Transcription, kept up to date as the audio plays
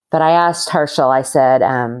But I asked Herschel, I said,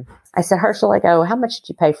 Herschel, I go, how much did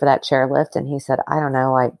you pay for that chairlift? And he said, I don't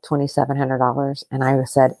know, like $2,700. And I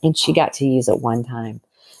said, and she got to use it one time.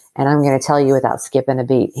 And I'm going to tell you without skipping a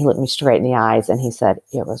beat, he looked me straight in the eyes and he said,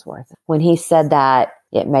 it was worth it. When he said that,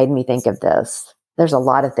 it made me think of this. There's a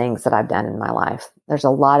lot of things that I've done in my life. There's a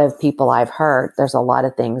lot of people I've hurt. There's a lot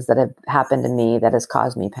of things that have happened to me that has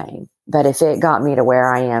caused me pain. But if it got me to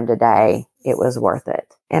where I am today, it was worth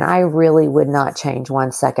it. And I really would not change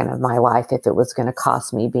 1 second of my life if it was going to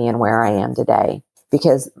cost me being where I am today.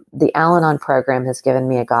 Because the Al-Anon program has given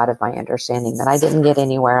me a God of my understanding that I didn't get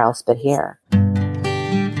anywhere else but here.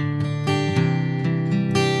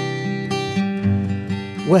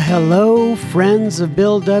 Well, hello, friends of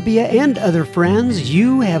Bill W. and other friends.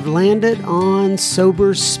 You have landed on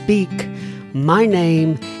Sober Speak. My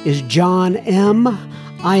name is John M.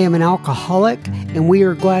 I am an alcoholic, and we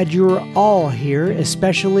are glad you're all here,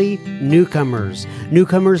 especially newcomers.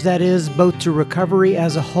 Newcomers, that is, both to recovery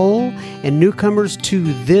as a whole and newcomers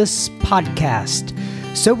to this podcast.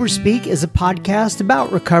 Sober Speak is a podcast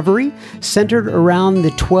about recovery centered around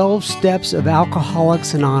the 12 steps of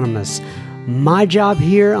Alcoholics Anonymous. My job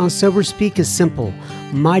here on Sober Speak is simple.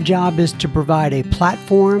 My job is to provide a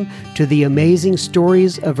platform to the amazing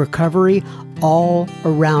stories of recovery all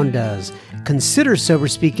around us. Consider Sober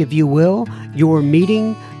Speak, if you will, your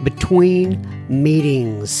meeting between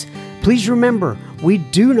meetings. Please remember, we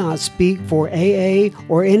do not speak for AA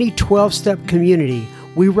or any 12-step community.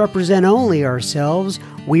 We represent only ourselves.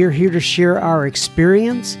 We are here to share our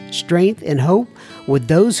experience, strength, and hope with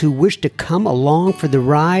those who wish to come along for the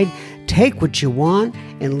ride. Take what you want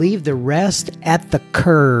and leave the rest at the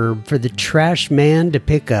curb for the trash man to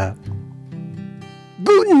pick up.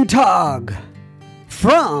 Guten Tag!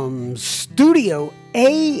 From Studio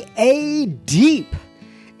AA deep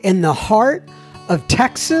in the heart of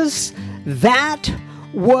Texas, that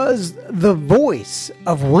was the voice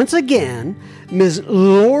of, once again, Ms.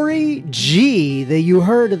 Lori G. that you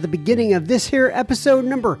heard at the beginning of this here episode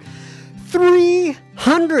number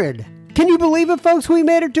 300. Can you believe it, folks? We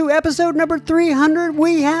made it to episode number 300.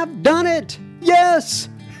 We have done it. Yes.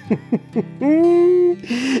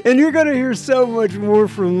 And you're going to hear so much more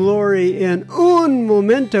from Lori in un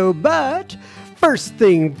momento. But first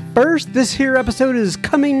thing first, this here episode is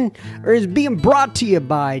being brought to you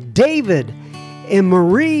by David and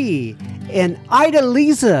Marie and Ida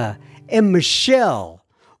Lisa and Michelle.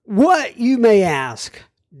 What, you may ask,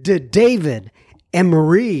 did David and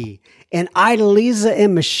Marie and Ida Lisa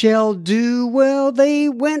and Michelle do? Well, they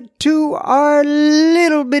went to our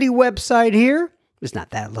little bitty website here. It's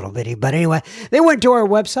not that little bitty, but anyway, they went to our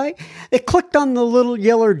website. They clicked on the little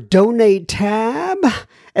yellow donate tab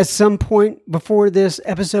at some point before this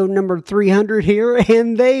episode number 300 here,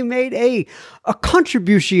 and they made a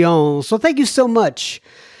contribution. So thank you so much,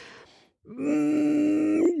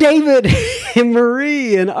 David and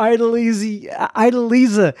Marie and Ida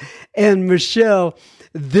Lisa and Michelle.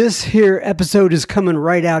 This here episode is coming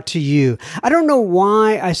right out to you. I don't know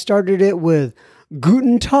why I started it with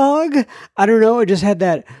Guten Tag. I don't know. I just had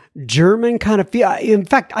that German kind of feel. In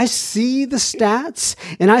fact, I see the stats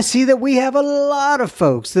and I see that we have a lot of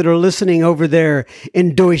folks that are listening over there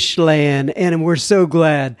in Deutschland. And we're so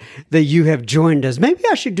glad that you have joined us. Maybe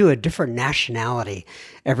I should do a different nationality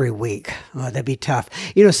every week. Oh, that'd be tough.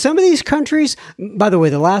 You know, some of these countries, by the way,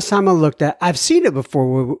 the last time I looked at, I've seen it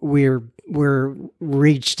before. We're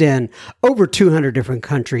reached in over 200 different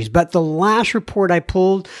countries. But the last report I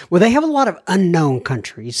pulled, well, they have a lot of unknown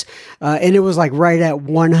countries. And it was like right at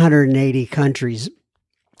 180 countries.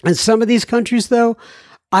 And some of these countries, though,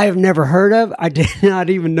 I have never heard of. I did not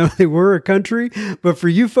even know they were a country. But for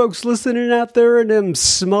you folks listening out there in them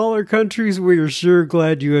smaller countries, we are sure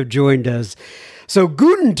glad you have joined us. So,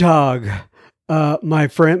 Guten Tag, my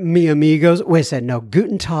friend, mi amigos. Wait a second, no,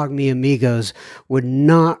 Guten Tag, mi amigos would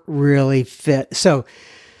not really fit. So,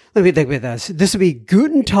 let me think about this. This would be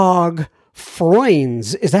Guten Tag,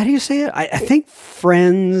 Freunds. Is that how you say it? I think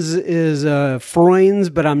friends is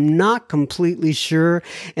Freunds, but I'm not completely sure.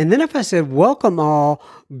 And then if I said, welcome all,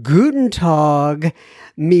 Guten Tag,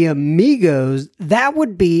 mi amigos, that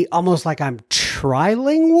would be almost like I'm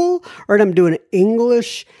trilingual, or I'm doing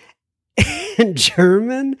English and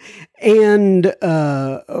German and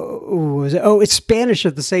it's Spanish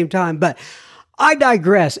at the same time. But I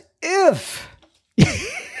digress. If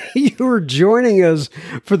you are joining us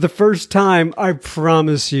for the first time, I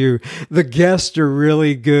promise you the guests are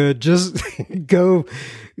really good. Just go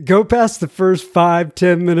Go past the first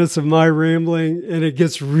 5-10 minutes of my rambling and it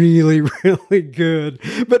gets really, really good.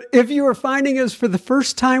 But if you are finding us for the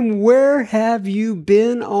first time, where have you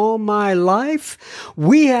been all my life?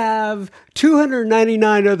 We have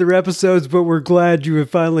 299 other episodes, but we're glad you have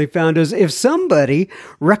finally found us. If somebody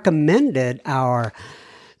recommended our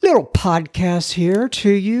little podcast here to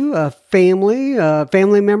you, a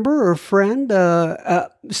family member or friend,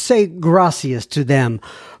 say gracias to them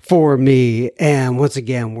for me. And once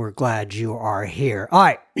again, we're glad you are here. All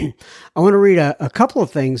right. I want to read a couple of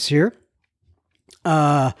things here.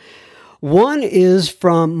 One is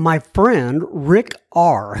from my friend, Rick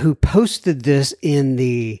R., who posted this in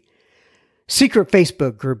the secret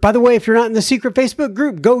Facebook group. By the way, if you're not in the secret Facebook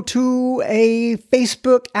group, go to a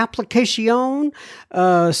Facebook application,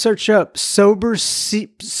 search up Sober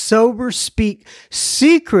Speak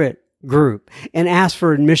Secret Group and ask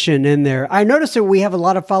for admission in there. I noticed that we have a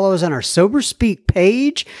lot of followers on our Sober Speak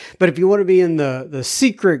page, but if you want to be in the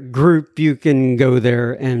secret group, you can go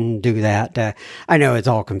there and do that. I know it's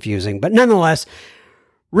all confusing, but nonetheless,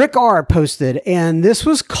 Rick R. posted, and this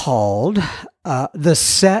was called The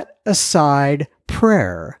Set Aside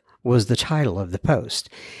Prayer was the title of the post.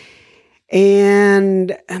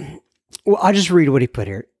 And well, I'll just read what he put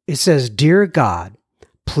here. It says, "Dear God,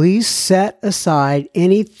 please set aside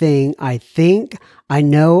anything I think I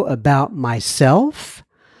know about myself,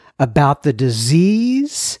 about the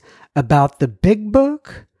disease, about the big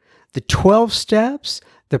book, the 12 steps,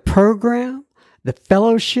 the program, the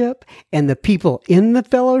fellowship, and the people in the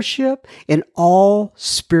fellowship in all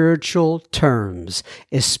spiritual terms,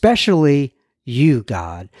 especially you,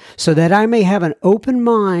 God, so that I may have an open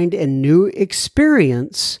mind and new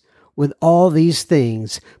experience with all these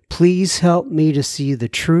things. Please help me to see the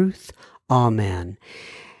truth. Amen."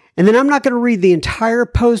 And then I'm not going to read the entire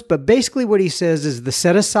post, but basically what he says is the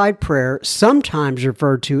set aside prayer, sometimes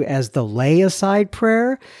referred to as the lay aside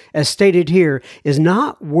prayer, as stated here, is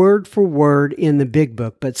not word for word in the big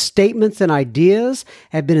book, but statements and ideas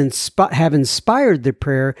have inspired the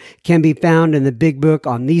prayer, can be found in the big book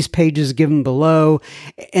on these pages given below.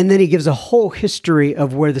 And then he gives a whole history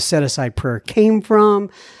of where the set aside prayer came from,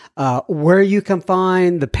 where you can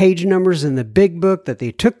find the page numbers in the big book that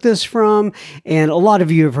they took this from. And a lot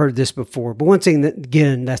of you have heard this before, but once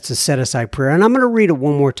again, that's the set aside prayer. And I'm going to read it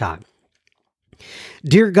one more time.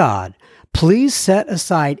 "Dear God, please set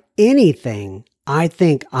aside anything I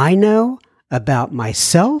think I know about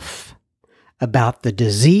myself, about the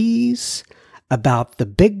disease, about the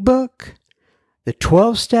big book, the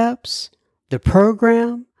 12 steps, the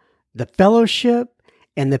program, the fellowship,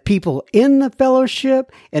 and the people in the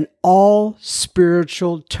fellowship in all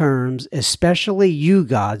spiritual terms, especially you,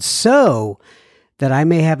 God, so that I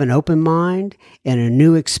may have an open mind and a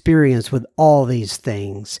new experience with all these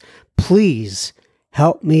things. Please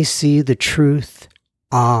help me see the truth.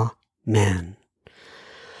 Amen."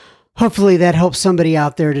 Hopefully that helps somebody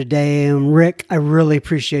out there today. And Rick, I really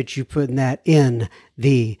appreciate you putting that in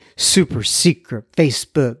the super secret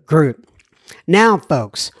Facebook group. Now,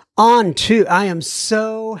 folks, I am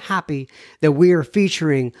so happy that we are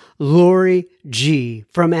featuring Lori G.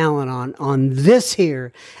 from Al-Anon on this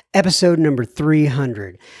here episode number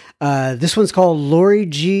 300. This one's called Lori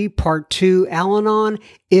G. Part 2 Al-Anon.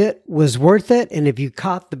 It was worth it. And if you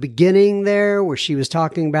caught the beginning there where she was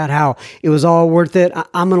talking about how it was all worth it,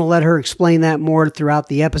 I'm going to let her explain that more throughout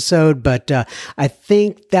the episode. But I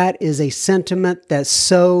think that is a sentiment that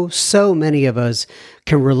so many of us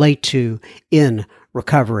can relate to in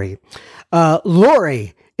recovery.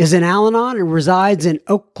 Lori is an Al-Anon and resides in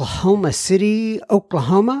Oklahoma City,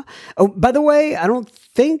 Oklahoma. Oh, by the way, I don't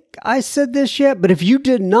think I said this yet, but if you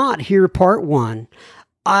did not hear part 1,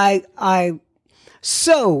 I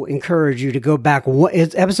so encourage you to go back.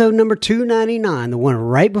 It's episode number 299, the one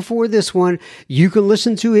right before this one. You can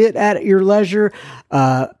listen to it at your leisure.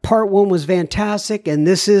 Part 1 was fantastic, and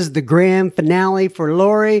this is the grand finale for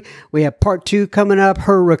Lori. We have part 2 coming up.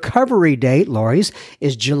 Her recovery date, Lori's,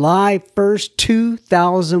 is July 1st,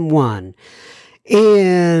 2001.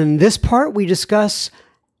 In this part, we discuss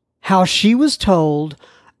how she was told,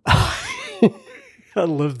 I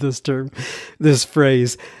love this term, this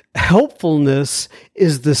phrase, helpfulness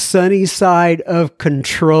is the sunny side of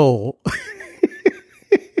control.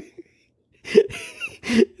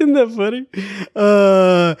 Isn't that funny?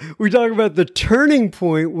 We talk about the turning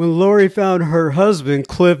point when Lori found her husband,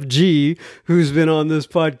 Cliff G., who's been on this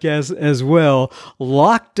podcast as well,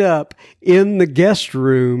 locked up in the guest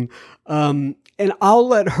room. And I'll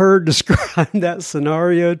let her describe that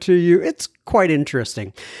scenario to you. It's quite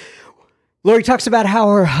interesting. Lori talks about how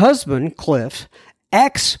her husband, Cliff,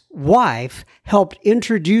 ex-wife helped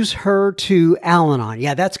introduce her to Al-Anon.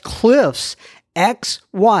 Yeah, that's Cliff's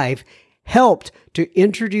ex-wife helped to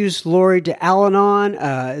introduce Lori to Al-Anon.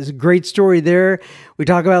 It's a great story there. We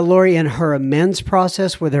talk about Lori and her amends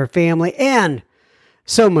process with her family and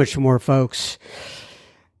so much more, folks.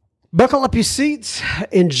 Buckle up your seats.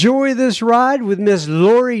 Enjoy this ride with Miss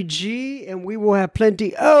Lori G, and we will have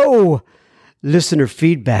plenty listener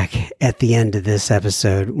feedback at the end of this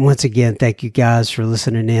episode. Once again, thank you guys for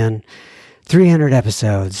listening in. 300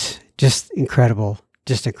 episodes. Just incredible.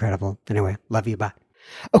 Just incredible. Anyway, love you. Bye.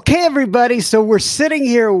 Okay, everybody. So we're sitting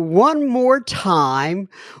here one more time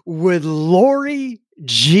with Lori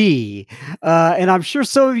G. And I'm sure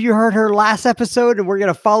some of you heard her last episode, and we're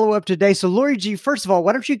going to follow up today. So Lori G, first of all,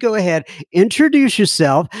 why don't you go ahead, introduce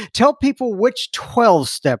yourself, tell people which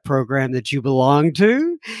 12-step program that you belong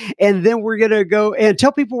to, and then we're going to go and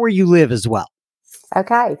tell people where you live as well.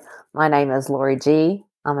 Okay. My name is Lori G.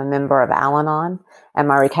 I'm a member of Al-Anon, and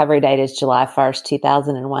my recovery date is July 1st,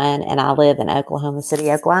 2001, and I live in Oklahoma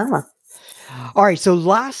City, Oklahoma. All right. So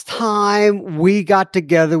last time we got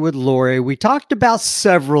together with Lori, we talked about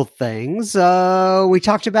several things. We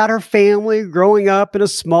talked about her family growing up in a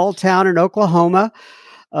small town in Oklahoma.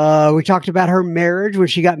 We talked about her marriage when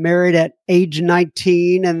she got married at age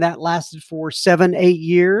 19, and that lasted for 7-8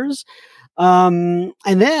 years. And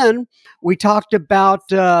then we talked about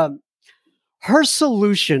her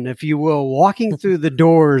solution, if you will, walking through the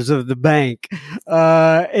doors of the bank.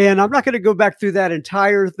 And I'm not going to go back through that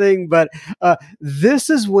entire thing, but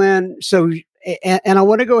this is when, and I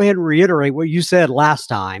want to go ahead and reiterate what you said last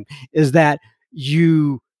time, is that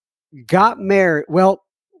you got married. Well,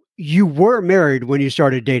 you were married when you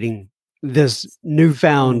started dating this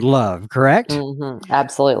newfound love, correct? Mm-hmm.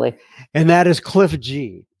 Absolutely. And that is Cliff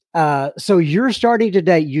G. So you're starting to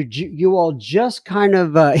date. You all just kind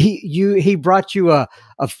of he brought you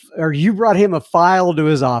or you brought him a file to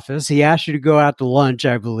his office. He asked you to go out to lunch,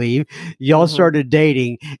 I believe. Y'all started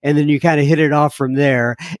dating, and then you kind of hit it off from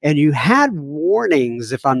there. And you had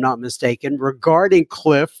warnings, if I'm not mistaken, regarding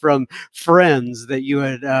Cliff from friends that you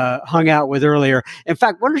had hung out with earlier. In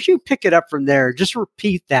fact, why don't you pick it up from there? Just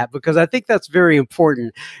repeat that, because I think that's very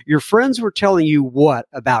important. Your friends were telling you what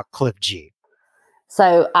about Cliff G?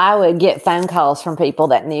 So I would get phone calls from people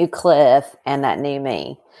that knew Cliff and that knew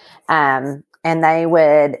me. And they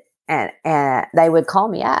would call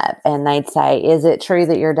me up and they'd say, "Is it true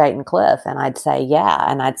that you're dating Cliff?" And I'd say, "Yeah."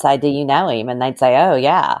 And I'd say, "Do you know him?" And they'd say, "Oh,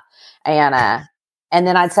 yeah." And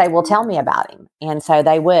then I'd say, "Well, tell me about him." And so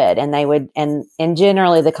they would, and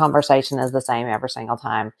generally the conversation is the same every single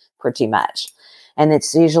time, pretty much. And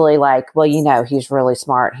it's usually like, "Well, he's really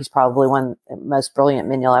smart. He's probably one of the most brilliant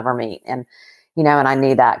men you'll ever meet." And I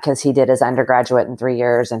knew that because he did his undergraduate in 3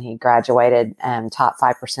 years, and he graduated top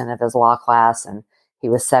 5% of his law class, and he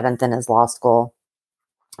was 7th in his law school.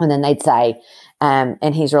 And then they'd say,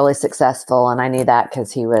 and he's really successful. And I knew that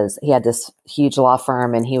because he had this huge law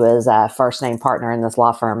firm, and he was a first name partner in this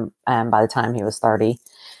law firm by the time he was 30.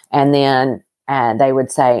 And then they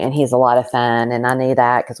would say, and he's a lot of fun. And I knew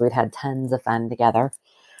that because we'd had tons of fun together.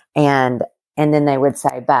 And then they would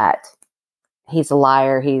say, "But he's a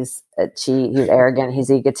liar. He's a cheat. He's arrogant. He's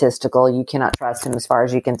egotistical. You cannot trust him as far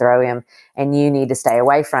as you can throw him, and you need to stay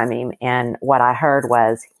away from him." And what I heard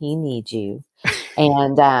was, "He needs you."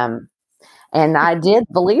 And I did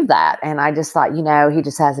believe that. And I just thought, he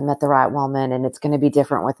just hasn't met the right woman, and it's going to be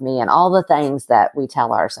different with me, and all the things that we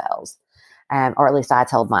tell ourselves, or at least I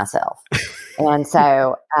told myself. And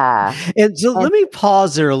so, let me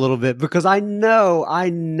pause there a little bit, because I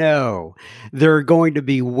know there are going to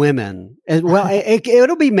be women, and well,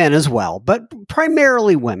 it'll be men as well, but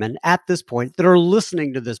primarily women at this point that are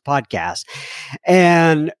listening to this podcast,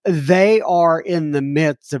 and they are in the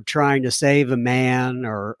midst of trying to save a man,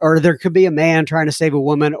 or there could be a man trying to save a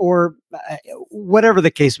woman, or whatever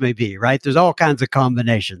the case may be, right? There's all kinds of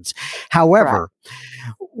combinations. However,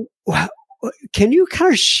 can you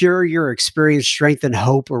kind of share your experience, strength, and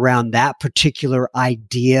hope around that particular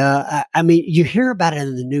idea? I mean, you hear about it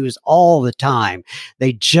in the news all the time.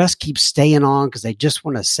 They just keep staying on because they just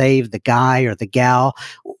want to save the guy or the gal.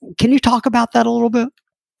 Can you talk about that a little bit?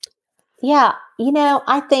 Yeah.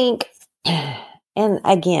 I think, and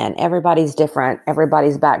again, everybody's different.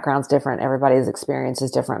 Everybody's background's different. Everybody's experience is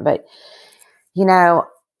different. But, when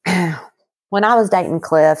I was dating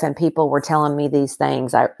Cliff and people were telling me these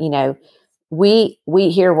things, we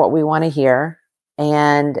hear what we want to hear,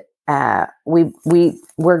 and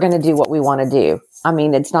we're going to do what we want to do. I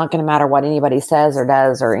mean, it's not going to matter what anybody says or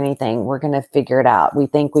does or anything. We're going to figure it out. We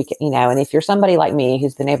think we can, and if you're somebody like me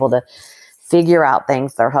who's been able to figure out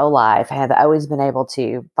things their whole life, have always been able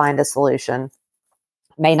to find a solution,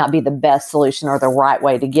 may not be the best solution or the right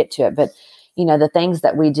way to get to it. But, the things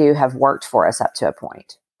that we do have worked for us up to a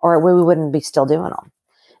point, or we wouldn't be still doing them.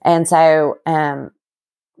 And so,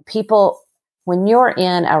 people, when you're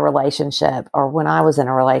in a relationship, or when I was in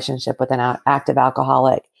a relationship with an active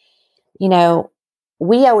alcoholic,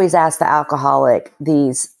 we always ask the alcoholic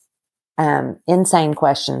these insane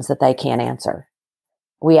questions that they can't answer.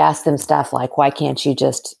 We ask them stuff like, why can't you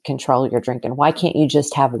just control your drinking? Why can't you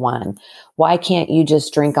just have one? Why can't you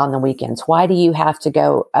just drink on the weekends? Why do you have to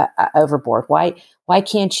go overboard? Why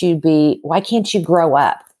can't you grow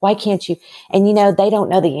up? Why can't you? And, they don't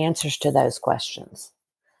know the answers to those questions.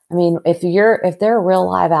 I mean, if they're a real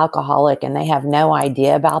live alcoholic and they have no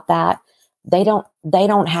idea about that, they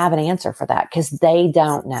don't have an answer for that, because they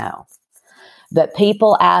don't know. But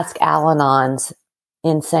people ask Al-Anons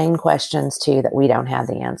insane questions too that we don't have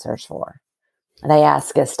the answers for. They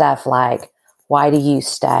ask us stuff like, why do you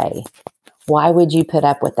stay? Why would you put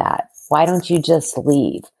up with that? Why don't you just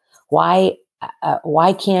leave? Why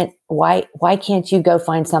can't you go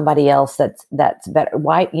find somebody else that's better?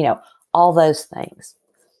 Why, all those things.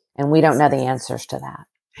 And we don't know the answers to that.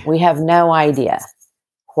 We have no idea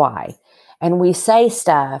why. And we say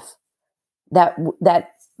stuff that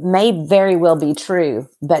may very well be true,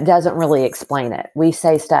 but doesn't really explain it. We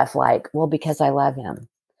say stuff like, well, because I love him.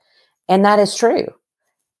 And that is true.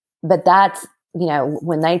 But that's,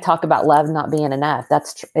 when they talk about love not being enough,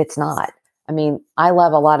 it's not. I mean, I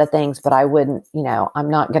love a lot of things, but I wouldn't, I'm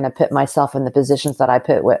not going to put myself in the positions that I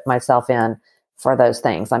put myself in for those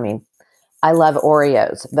things. I mean, I love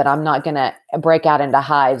Oreos, but I'm not going to break out into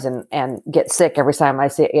hives and get sick every time I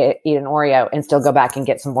eat an Oreo and still go back and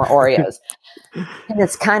get some more Oreos. And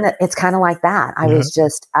it's kind of like that. I was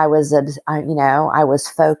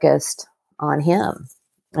focused on him,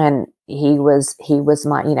 and he was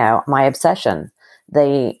my, my obsession.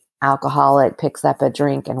 The alcoholic picks up a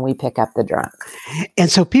drink and we pick up the drunk.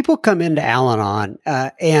 And so people come into Al-Anon,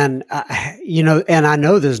 and I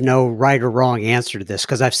know there's no right or wrong answer to this,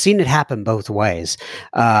 because I've seen it happen both ways,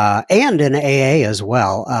 and in AA as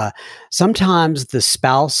well. Sometimes the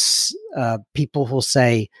spouse, people will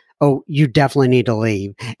say, oh, you definitely need to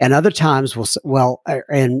leave. And other times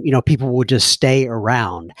people will just stay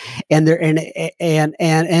around, and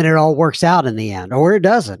it all works out in the end, or it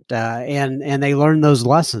doesn't. And they learn those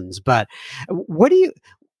lessons. But what do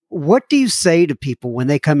you say to people when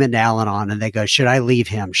they come into Al-Anon and they go, should I leave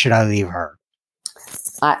him? Should I leave her?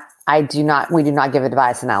 We do not give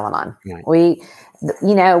advice in Al-Anon. Right. We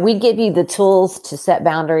give you the tools to set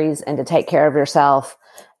boundaries and to take care of yourself.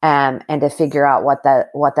 And to figure out what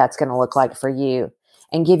that's going to look like for you,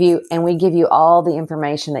 and we give you all the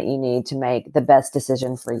information that you need to make the best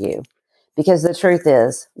decision for you. Because the truth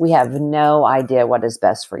is, we have no idea what is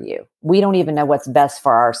best for you. We don't even know what's best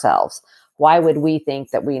for ourselves. Why would we think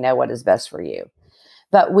that we know what is best for you?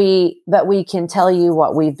 But we can tell you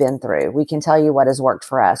what we've been through. We can tell you what has worked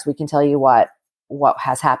for us. We can tell you what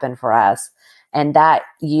has happened for us. And that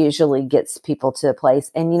usually gets people to a place.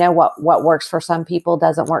 And what works for some people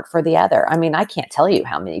doesn't work for the other. I mean, I can't tell you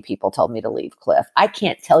how many people told me to leave Cliff. I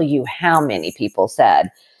can't tell you how many people said,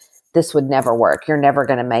 this would never work. You're never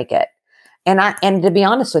going to make it. And to be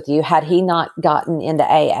honest with you, had he not gotten into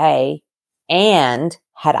AA, and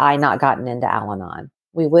had I not gotten into Al-Anon,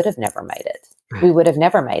 we would have never made it. We would have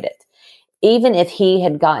never made it. Even if he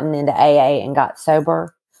had gotten into AA and got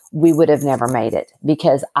sober, we would have never made it,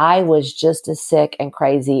 because I was just as sick and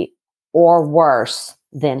crazy or worse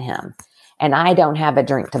than him. And I don't have a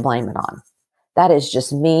drink to blame it on. That is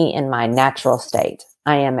just me in my natural state.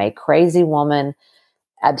 I am a crazy woman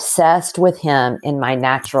obsessed with him in my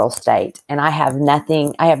natural state. And I have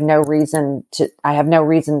no reason to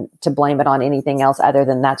blame it on anything else other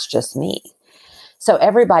than that's just me. So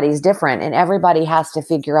everybody's different, and everybody has to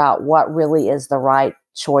figure out what really is the right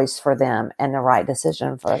choice for them and the right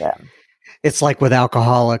decision for them. It's like with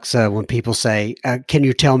alcoholics, when people say, can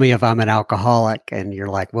you tell me if I'm an alcoholic? And you're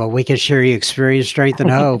like, well, we can share your experience, strength,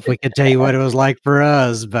 and hope. We can tell you what it was like for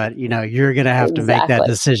us, but you're going to have to make that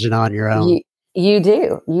decision on your own. You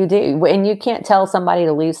do. And you can't tell somebody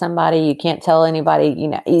to leave somebody. You can't tell anybody,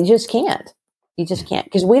 you just can't. You just can't,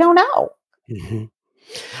 because we don't know. Mm-hmm.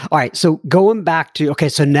 All right. So going back to,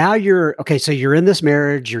 so now you're in this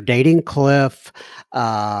marriage, you're dating Cliff.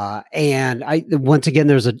 And once again,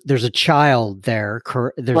 there's a child there.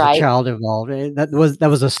 There's right. A child involved. That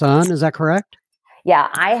was a son. Is that correct?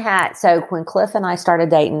 Yeah. So when Cliff and I started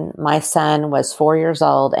dating, my son was 4 years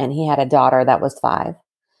old, and he had a daughter that was 5.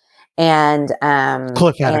 And,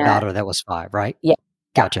 Cliff had a daughter that was 5, right? Yeah.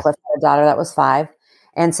 Gotcha. Cliff had a daughter that was 5.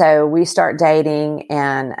 And so we start dating,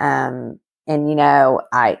 and,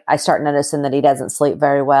 I start noticing that he doesn't sleep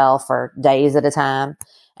very well for days at a time.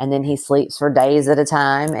 And then he sleeps for days at a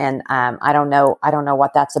time. And I don't know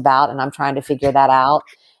what that's about. And I'm trying to figure that out.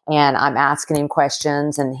 And I'm asking him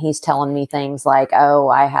questions, and he's telling me things like, oh,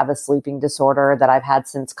 I have a sleeping disorder that I've had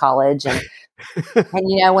since college. And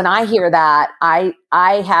when I hear that,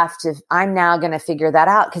 I'm now going to figure that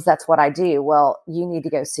out, because that's what I do. Well, you need to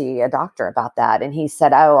go see a doctor about that. And he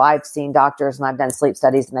said, oh, I've seen doctors and I've done sleep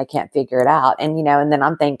studies and they can't figure it out. And then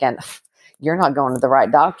I'm thinking, you're not going to the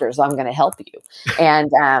right doctors. I'm going to help you.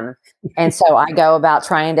 And so I go about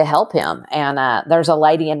trying to help him. And there's a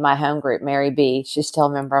lady in my home group, Mary B. She's still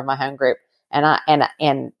a member of my home group.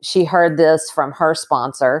 And she heard this from her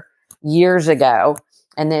sponsor years ago.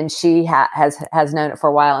 And then she has known it for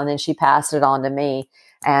a while, and then she passed it on to me.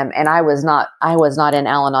 And I was not in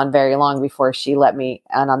Al-Anon very long before she let me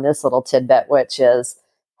in on this little tidbit, which is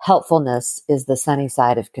helpfulness is the sunny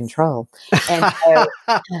side of control. And so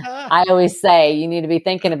I always say you need to be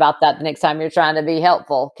thinking about that the next time you're trying to be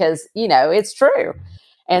helpful, because it's true.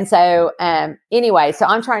 And so anyway, so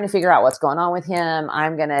I'm trying to figure out what's going on with him.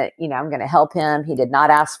 I'm going to help him. He did not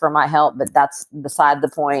ask for my help, but that's beside the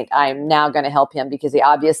point. I'm now going to help him because he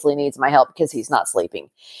obviously needs my help because he's not sleeping.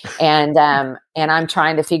 And I'm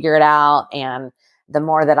trying to figure it out. And the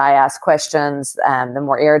more that I ask questions, the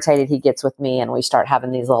more irritated he gets with me, and we start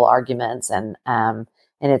having these little arguments. And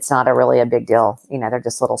it's not really a big deal. They're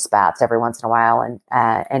just little spats every once in a while,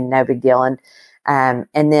 and no big deal. And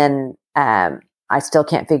then I still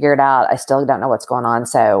can't figure it out. I still don't know what's going on.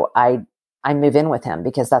 So I move in with him,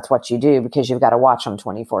 because that's what you do, because you've got to watch him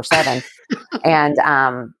 24/7.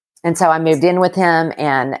 And so I moved in with him,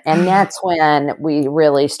 and that's when we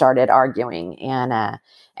really started arguing. And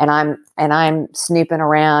I'm snooping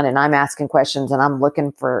around, and I'm asking questions, and I'm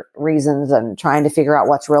looking for reasons and trying to figure out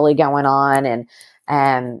what's really going on. And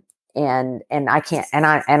I can't, and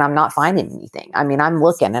I'm not finding anything. I mean, I'm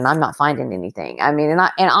looking and I'm not finding anything. I mean,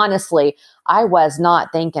 and honestly, I was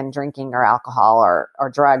not thinking drinking or alcohol or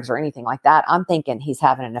drugs or anything like that. I'm thinking he's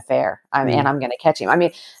having an affair. And I'm going to catch him. I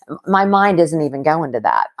mean, my mind isn't even going to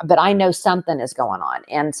that, but I know something is going on.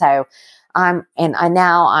 And so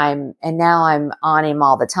now I'm on him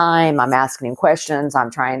all the time. I'm asking him questions. I'm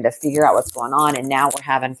trying to figure out what's going on. And now we're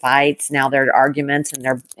having fights. Now they're arguments,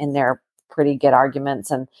 and they're pretty good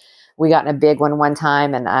arguments. And we got in a big one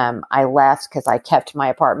time, and I left because I kept my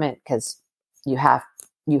apartment, because you have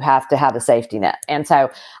to have a safety net. And so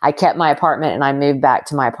I kept my apartment, and I moved back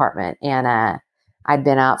to my apartment. And I'd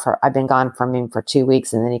been gone from him for 2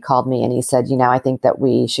 weeks, and then he called me and he said, I think that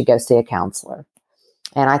we should go see a counselor.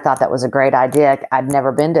 And I thought that was a great idea. I'd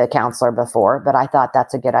never been to a counselor before, but I thought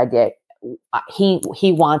that's a good idea.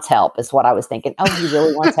 He wants help, is what I was thinking. Oh, he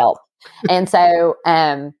really wants help. And so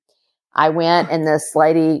I went, and this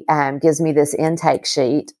lady gives me this intake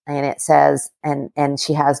sheet, and it says, and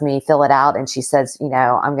she has me fill it out, and she says,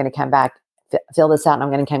 I'm going to come back, fill this out, and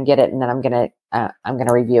I'm going to come get it, and then I'm going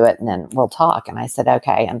to review it, and then we'll talk. And I said,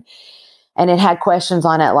 okay. And it had questions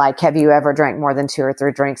on it like, have you ever drank more than 2 or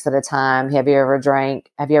 3 drinks at a time? Have you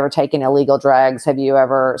ever taken illegal drugs? Have you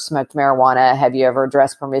ever smoked marijuana? Have you ever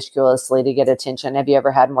dressed promiscuously to get attention? Have you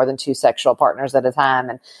ever had more than 2 sexual partners at a time?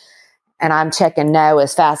 And I'm checking no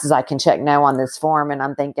as fast as I can check no on this form. And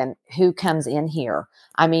I'm thinking, who comes in here?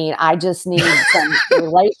 I mean, I just need some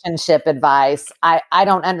relationship advice. I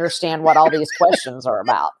don't understand what all these questions are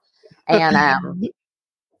about.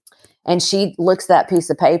 And she looks at that piece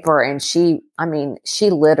of paper, and she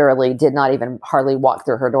literally did not even hardly walk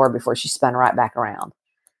through her door before she spun right back around.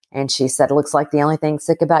 And she said, looks like the only thing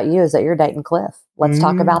sick about you is that you're dating Cliff. Let's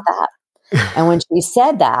talk about that. And when she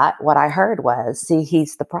said that, what I heard was, see,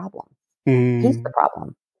 he's the problem. He's the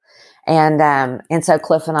problem. And so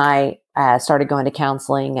Cliff and I started going to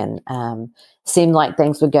counseling, and seemed like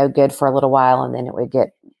things would go good for a little while, and then it would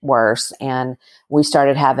get worse. And we're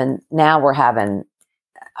having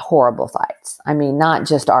horrible fights. I mean, not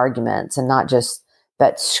just arguments, and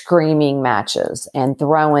but screaming matches, and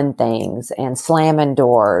throwing things, and slamming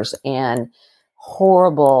doors, and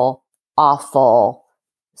horrible, awful,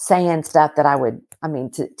 saying stuff that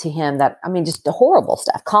to him just the horrible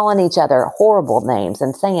stuff, calling each other horrible names,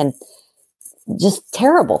 and saying just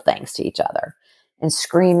terrible things to each other, and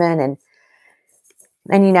screaming,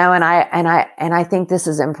 and I think this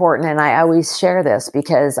is important. And I always share this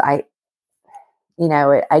because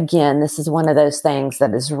again, this is one of those things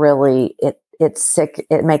that is really, it's sick.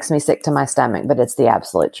 It makes me sick to my stomach, but it's the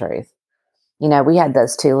absolute truth. We had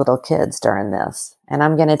those 2 little kids during this, and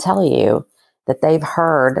I'm going to tell you that they've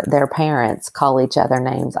heard their parents call each other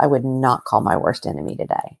names I would not call my worst enemy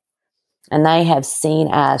today. And they have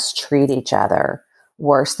seen us treat each other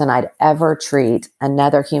worse than I'd ever treat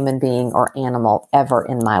another human being or animal ever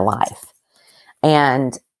in my life.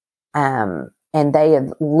 And they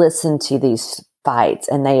have listened to these fights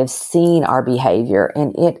and they have seen our behavior,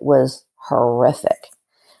 and it was horrific.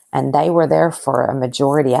 And they were there for a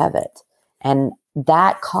majority of it. And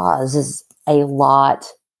that causes a lot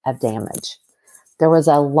of damage. There was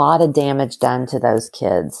a lot of damage done to those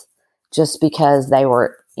kids just because they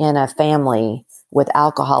were in a family with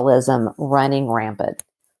alcoholism running rampant.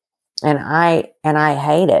 And I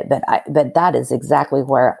hate it, but that is exactly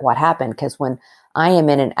what happened. Because when I am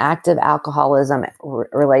in an active alcoholism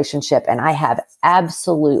relationship and I have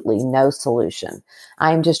absolutely no solution,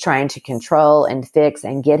 I'm just trying to control and fix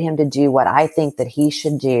and get him to do what I think that he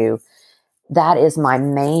should do. That is my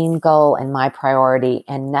main goal and my priority,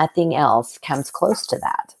 and nothing else comes close to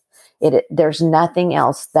that. There's nothing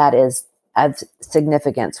else that is of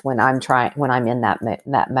significance when I'm in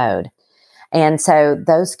that mode. And so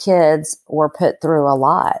those kids were put through a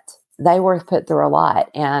lot. They were put through a lot.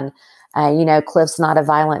 And, Cliff's not a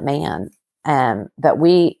violent man. But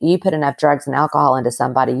you put enough drugs and alcohol into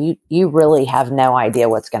somebody, you really have no idea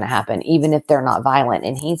what's going to happen, even if they're not violent,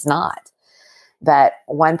 and he's not. But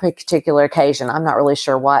one particular occasion, I'm not really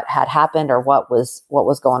sure what had happened or what was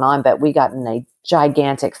going on, but we got in a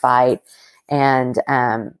gigantic fight, and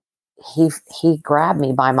he grabbed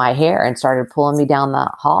me by my hair and started pulling me down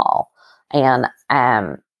the hall. And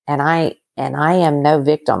I am no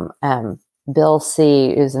victim. Bill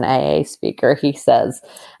C., who's an AA speaker, he says,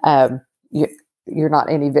 you're not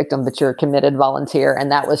any victim, but you're a committed volunteer.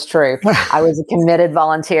 And that was true. I was a committed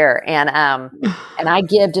volunteer, and I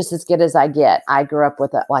give just as good as I get. I grew up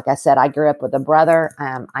with I grew up with a brother.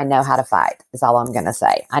 I know how to fight is all I'm going to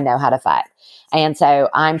say. I know how to fight. And so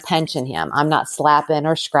I'm punching him. I'm not slapping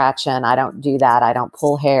or scratching. I don't do that. I don't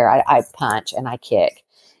pull hair. I punch and I kick,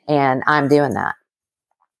 and I'm doing that.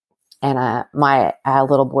 And my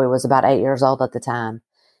little boy was about 8 years old at the time.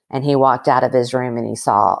 And he walked out of his room and he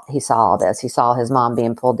saw all this. He saw his mom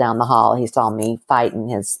being pulled down the hall. He saw me fighting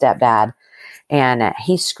his stepdad, and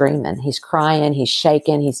he's screaming, he's crying, he's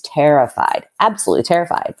shaking, he's terrified, absolutely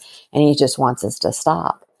terrified. And he just wants us to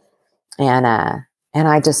stop. And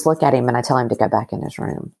I just look at him and I tell him to go back in his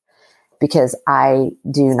room, because I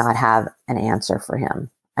do not have an answer for him.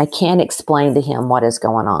 I can't explain to him what is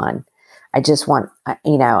going on. I just want,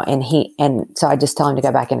 and so I just tell him to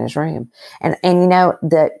go back in his room. And one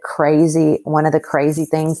of the crazy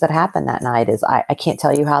things that happened that night is I can't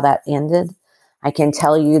tell you how that ended. I can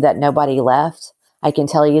tell you that nobody left. I can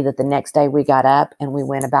tell you that the next day we got up and we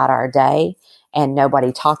went about our day, and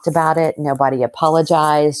nobody talked about it. Nobody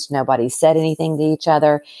apologized. Nobody said anything to each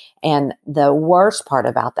other. And the worst part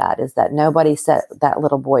about that is that nobody sat that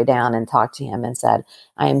little boy down and talked to him and said,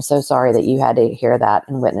 I am so sorry that you had to hear that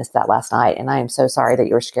and witness that last night. And I am so sorry that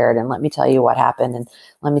you were scared. And let me tell you what happened. And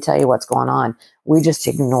let me tell you what's going on. We just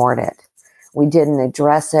ignored it. We didn't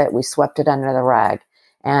address it. We swept it under the rug.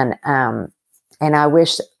 And I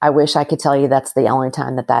wish I could tell you that's the only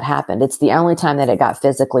time that happened. It's the only time that it got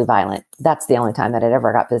physically violent. That's the only time that it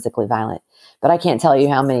ever got physically violent. But I can't tell you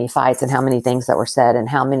how many fights and how many things that were said and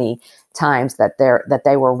how many times that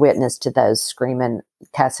they were witness to those screaming,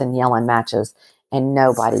 cussing, yelling matches, and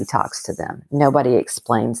nobody talks to them. Nobody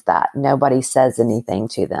explains that. Nobody says anything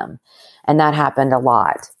to them. And that happened a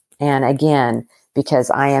lot. And again,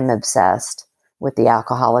 because I am obsessed with the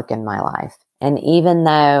alcoholic in my life. And even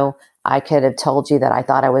though I could have told you that I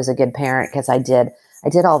thought I was a good parent, because I did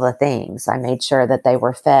all the things. I made sure that they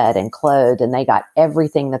were fed and clothed, and they got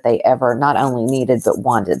everything that they ever not only needed, but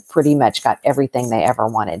wanted. Pretty much got everything they ever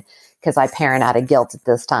wanted, because I parent out of guilt at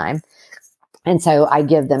this time. And so I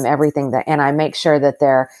give them everything and I make sure that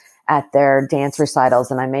they're at their dance recitals,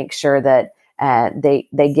 and I make sure that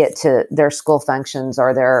they get to their school functions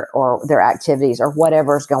or their activities or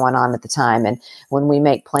whatever's going on at the time. And when we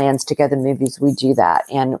make plans to go to the movies, we do that.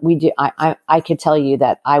 And we do. I could tell you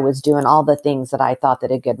that I was doing all the things that I thought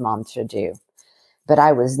that a good mom should do, but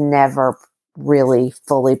I was never really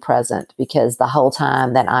fully present, because the whole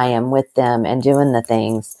time that I am with them and doing the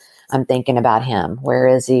things, I'm thinking about him. Where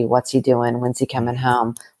is he? What's he doing? When's he coming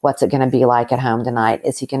home? What's it going to be like at home tonight?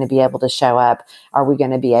 Is he going to be able to show up? Are we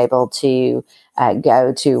going to be able to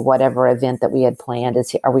go to whatever event that we had planned?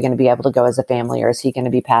 Are we going to be able to go as a family, or is he going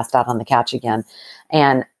to be passed out on the couch again?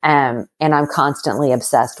 And I'm constantly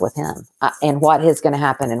obsessed with him and what is going to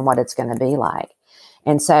happen and what it's going to be like.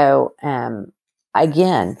 And so,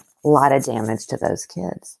 again, a lot of damage to those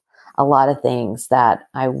kids. A lot of things that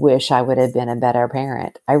I wish I would have been a better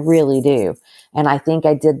parent. I really do. And I think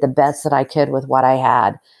I did the best that I could with what I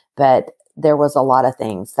had, but there was a lot of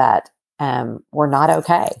things that were not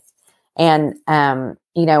okay. And,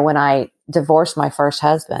 when I divorced my first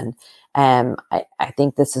husband, I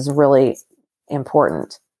think this is really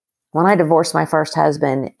important. When I divorced my first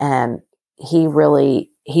husband,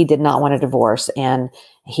 he did not want a divorce. And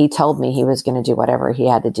he told me he was going to do whatever he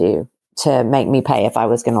had to do to make me pay if I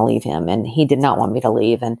was going to leave him. And he did not want me to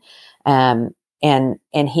leave. And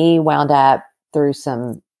he wound up through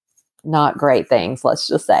some not great things, let's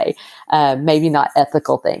just say, maybe not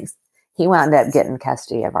ethical things. He wound up getting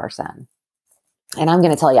custody of our son. And I'm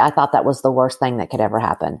going to tell you, I thought that was the worst thing that could ever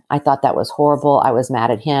happen. I thought that was horrible. I was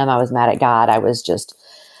mad at him. I was mad at God.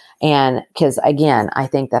 And because again, I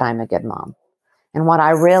think that I'm a good mom. And what I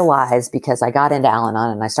realized, because I got into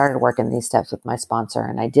Al-Anon and I started working these steps with my sponsor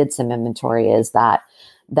and I did some inventory, is that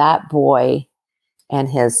boy and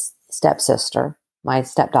his stepsister, my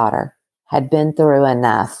stepdaughter, had been through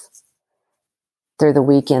enough through the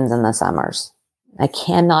weekends and the summers. I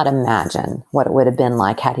cannot imagine what it would have been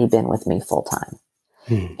like had he been with me full time.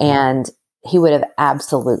 Mm-hmm. And he would have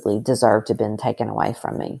absolutely deserved to have been taken away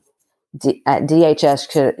from me. DHS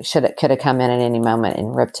could have come in at any moment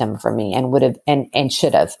and ripped him from me, and would have and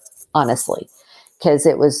should have, honestly, because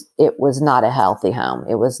it was not a healthy home.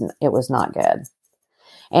 It was not good.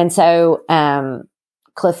 And so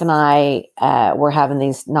Cliff and I were having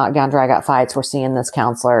these knockdown, drag out fights. We're seeing this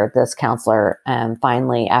counselor. This counselor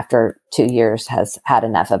finally, after 2 years, has had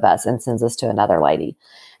enough of us and sends us to another lady.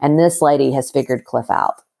 And this lady has figured Cliff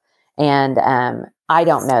out. And I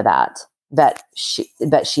don't know that, but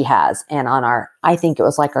she has. And I think it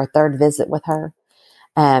was like our third visit with her.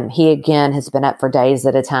 He again has been up for days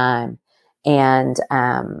at a time, and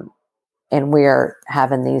we're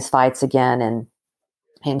having these fights again.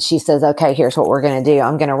 And she says, okay, here's what we're going to do.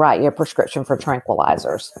 I'm going to write you a prescription for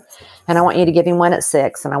tranquilizers. And I want you to give him one at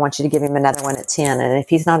 6, and I want you to give him another one at 10. And if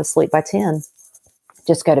he's not asleep by 10,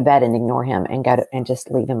 just go to bed and ignore him and just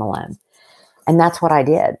leave him alone. And that's what I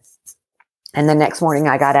did. And the next morning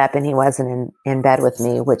I got up and he wasn't in bed with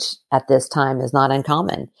me, which at this time is not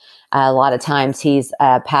uncommon. A lot of times he's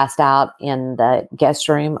passed out in the guest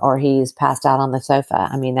room, or he's passed out on the sofa.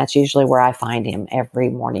 I mean, that's usually where I find him every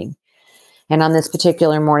morning. And on this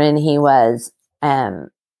particular morning, he was in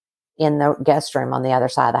the guest room on the other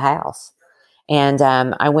side of the house. And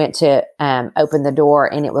I went to open the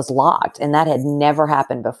door, and it was locked. And that had never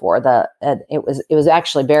happened before. It was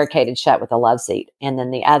actually barricaded shut with a love seat. And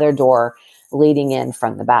then the other door leading in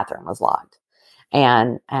from the bathroom was locked.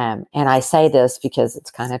 And I say this because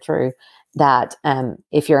it's kind of true, that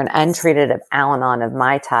if you're an untreated Al-Anon of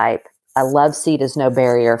my type, a love seat is no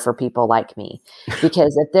barrier for people like me,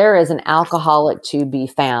 because if there is an alcoholic to be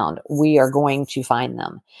found, we are going to find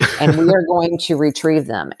them, and we are going to retrieve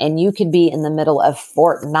them. And you could be in the middle of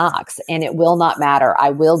Fort Knox, and it will not matter. I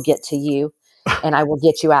will get to you, and I will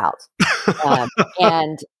get you out.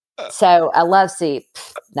 And so a love seat,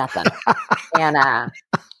 nothing. And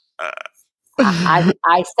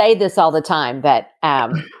I say this all the time, but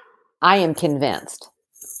I am convinced.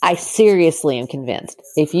 I seriously am convinced,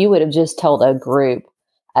 if you would have just told a group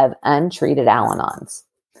of untreated Al-Anons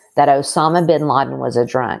that Osama bin Laden was a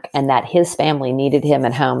drunk and that his family needed him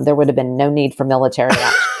at home, there would have been no need for military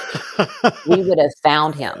action. We would have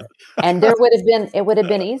found him, and it would have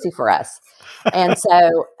been easy for us. And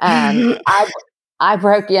so I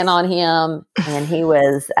broke in on him, and he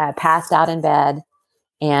was passed out in bed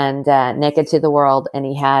and naked to the world. And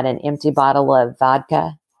he had an empty bottle of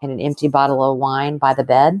vodka and an empty bottle of wine by the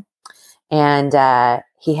bed. And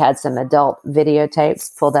he had some adult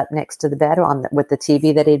videotapes pulled up next to the bed with the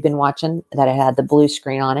TV that he'd been watching, that it had the blue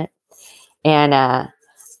screen on it. And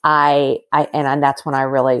and that's when I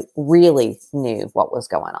really, really knew what was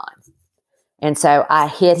going on. And so I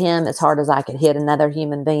hit him as hard as I could hit another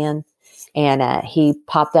human being. And he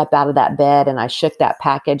popped up out of that bed, and I shook that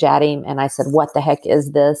package at him. And I said, "What the heck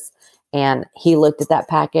is this?" And he looked at that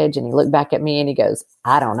package, and he looked back at me, and he goes,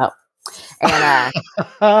 "I don't know." And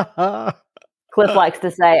Cliff likes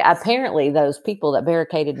to say, apparently those people that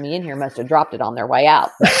barricaded me in here must have dropped it on their way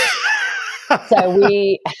out. So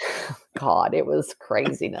God, it was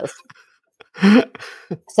craziness.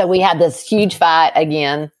 So we had this huge fight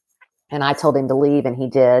again, and I told him to leave, and he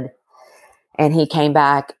did. And he came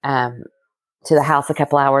back to the house a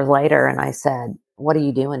couple hours later, and I said, "What are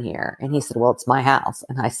you doing here?" And he said, "Well, it's my house."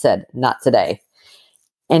 And I said, "Not today."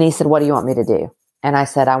 And he said, "What do you want me to do?" And I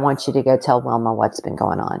said, "I want you to go tell Wilma what's been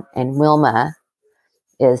going on." And Wilma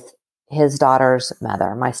is his daughter's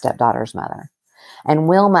mother, my stepdaughter's mother. And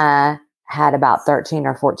Wilma had about 13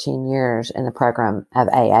 or 14 years in the program of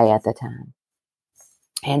AA at the time.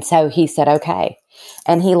 And so he said, okay.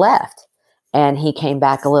 And he left. And he came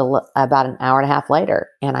back about an hour and a half later.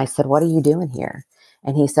 And I said, "What are you doing here?"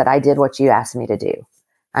 And he said, I did what you asked me to do.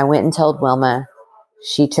 I went and told Wilma.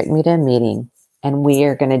 She took me to a meeting, and we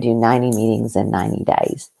are going to do 90 meetings in 90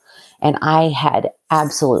 days. And I had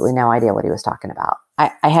absolutely no idea what he was talking about.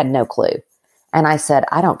 I had no clue. And I said,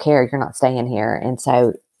 I don't care. You're not staying here. And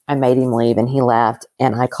so I made him leave, and he left,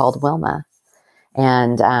 and I called Wilma.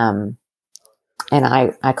 And I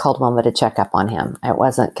called Wilma to check up on him. It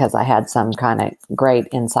wasn't because I had some kind of great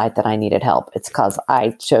insight that I needed help. It's because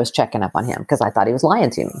I chose checking up on him because I thought he was lying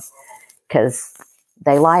to me, because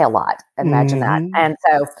they lie a lot. Imagine that.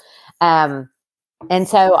 And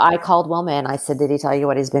so I called Wilma and I said, did he tell you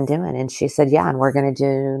what he's been doing? And she said, yeah. And we're going to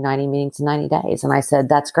do 90 meetings in 90 days. And I said,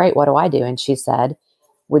 that's great. What do I do? And she said,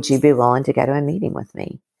 would you be willing to go to a meeting with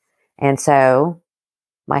me? And so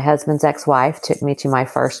my husband's ex-wife took me to my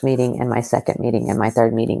first meeting and my second meeting and my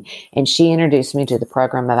third meeting. And she introduced me to the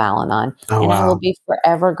program of Al-Anon. Oh, and wow. I will be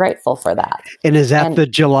forever grateful for that. And is that the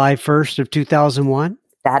July 1st of 2001?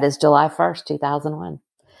 That is July 1st, 2001.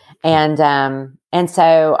 And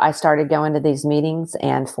so I started going to these meetings,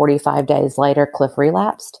 and 45 days later, Cliff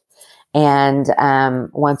relapsed. And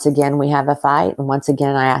once again, we have a fight. And once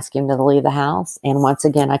again, I asked him to leave the house. And once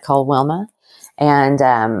again, I called Wilma.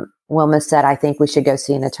 And Wilma said, I think we should go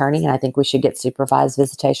see an attorney, and I think we should get supervised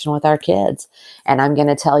visitation with our kids. And I'm going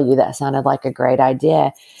to tell you, that sounded like a great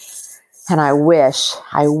idea. And I wish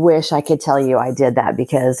I could tell you I did that,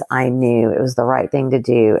 because I knew it was the right thing to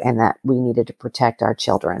do and that we needed to protect our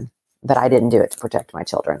children. But I didn't do it to protect my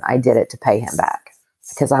children. I did it to pay him back,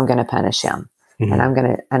 because I'm going to punish him. Mm-hmm.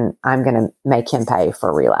 And I'm going to make him pay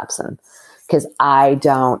for relapsing, because I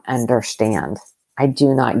don't understand. I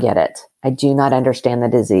do not get it. I do not understand the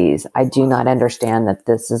disease. I do not understand that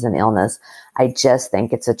this is an illness. I just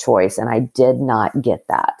think it's a choice. And I did not get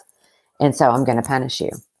that. And so I'm going to punish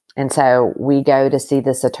you. And so we go to see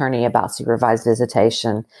this attorney about supervised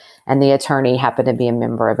visitation. And the attorney happened to be a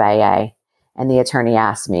member of AA. And the attorney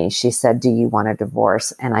asked me, she said, do you want a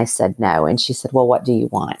divorce? And I said, no. And she said, well, what do you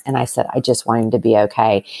want? And I said, I just want him to be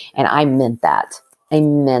okay. And I meant that.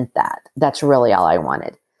 That's really all I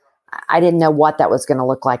wanted. I didn't know what that was going to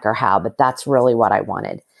look like or how, but that's really what I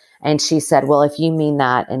wanted. And she said, well, if you mean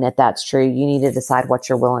that, and if that's true, you need to decide what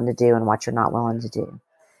you're willing to do and what you're not willing to do.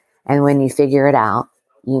 And when you figure it out,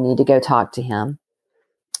 you need to go talk to him,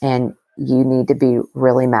 and you need to be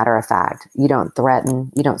really matter of fact. You don't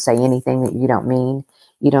threaten. You don't say anything that you don't mean.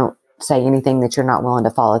 You don't say anything that you're not willing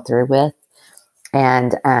to follow through with.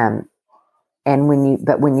 And when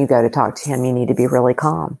you go to talk to him, you need to be really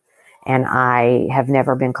calm. And I have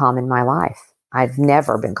never been calm in my life. I've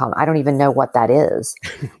never been calm. I don't even know what that is.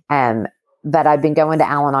 But I've been going to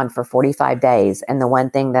Al-Anon for 45 days. And the one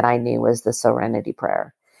thing that I knew was the serenity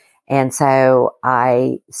prayer. And so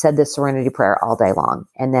I said the serenity prayer all day long.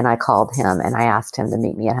 And then I called him and I asked him to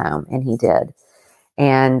meet me at home, and he did.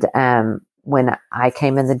 And when I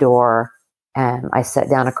came in the door, I sat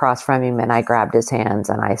down across from him and I grabbed his hands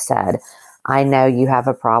and I said, I know you have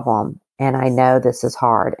a problem, and I know this is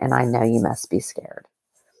hard, and I know you must be scared.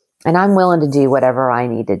 And I'm willing to do whatever I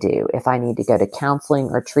need to do. If I need to go to counseling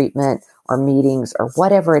or treatment or meetings or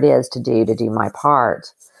whatever it is to do my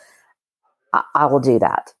part, I will do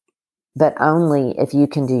that. But only if you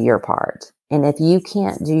can do your part. And if you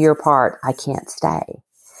can't do your part, I can't stay.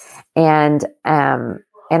 And I'm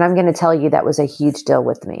going to tell you that was a huge deal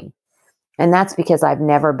with me. And that's because I've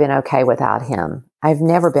never been okay without him. I've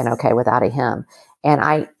never been okay without a him.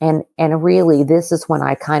 And really, this is when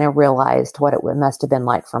I kind of realized what it must have been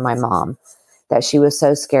like for my mom, that she was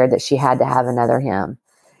so scared that she had to have another him,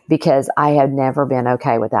 because I had never been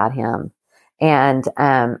okay without him. And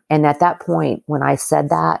at that point, when I said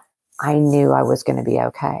that, I knew I was going to be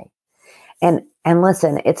okay. And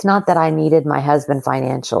listen, it's not that I needed my husband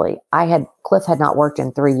financially. Cliff had not worked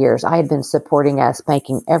in 3 years. I had been supporting us,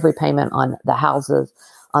 making every payment on the houses,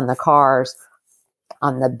 on the cars,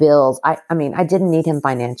 on the bills. I mean, I didn't need him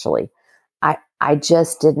financially. I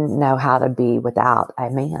just didn't know how to be without a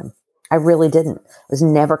man. I really didn't. I was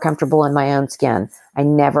never comfortable in my own skin. I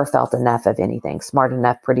never felt enough of anything. Smart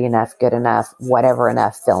enough, pretty enough, good enough, whatever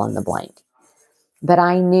enough, fill in the blank. But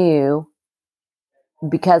I knew,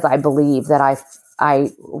 because I believe that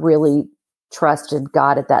I really trusted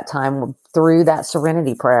God at that time through that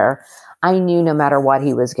serenity prayer. I knew no matter what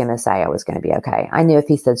he was going to say, I was going to be okay. I knew if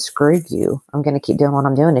he said, screw you, I'm going to keep doing what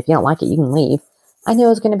I'm doing. If you don't like it, you can leave. I knew I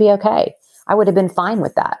was going to be okay. I would have been fine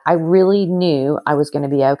with that. I really knew I was going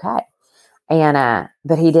to be okay.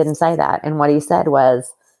 But he didn't say that. And what he said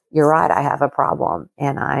was, you're right, I have a problem,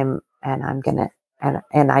 and I'm going to,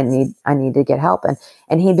 and I need to get help.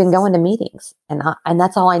 And he'd been going to meetings, and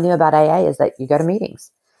that's all I knew about AA, is that you go to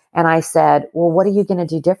meetings. And I said, well, what are you going to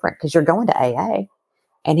do different? Because you're going to AA.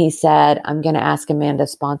 And he said, I'm going to ask Amanda to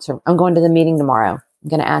sponsor. I'm going to the meeting tomorrow. I'm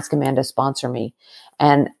going to ask Amanda to sponsor me.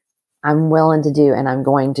 And I'm willing to do, and I'm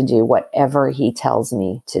going to do whatever he tells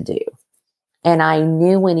me to do. And I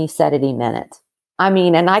knew when he said it, he meant it. I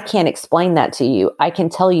mean, and I can't explain that to you. I can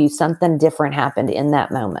tell you something different happened in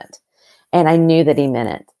that moment. And I knew that he meant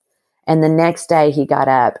it. And the next day he got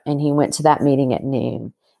up and he went to that meeting at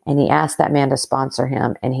noon and he asked that man to sponsor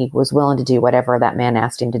him. And he was willing to do whatever that man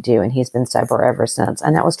asked him to do. And he's been sober ever since.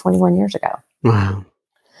 And that was 21 years ago. Wow.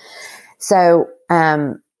 So,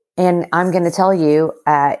 and I'm going to tell you,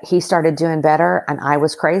 he started doing better and I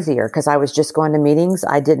was crazier because I was just going to meetings.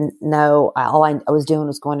 I didn't know, all I was doing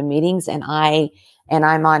was going to meetings, and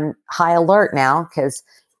I'm on high alert now because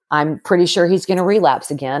I'm pretty sure he's going to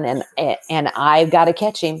relapse again. And I've got to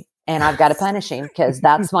catch him and I've got to punish him because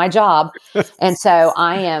that's my job. And so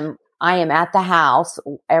I am at the house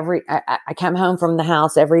I come home from the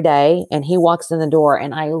house every day and he walks in the door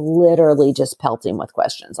and I literally just pelt him with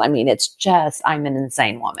questions. I mean, I'm an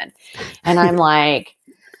insane woman. And I'm like,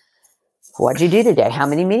 what'd you do today? How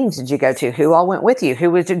many meetings did you go to? Who all went with you?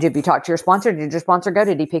 Did you talk to your sponsor? Did your sponsor go?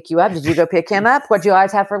 Did he pick you up? Did you go pick him up? What'd you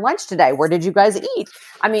guys have for lunch today? Where did you guys eat?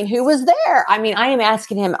 I mean, who was there? I mean, I am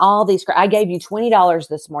asking him all these. I gave you $20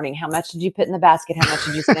 this morning. How much did you put in the basket? How much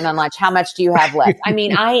did you spend on lunch? How much do you have left? I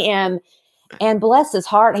mean, and bless his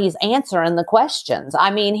heart, he's answering the questions. I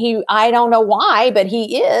mean, I don't know why, but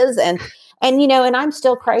he is. And I'm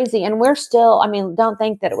still crazy and we're still, don't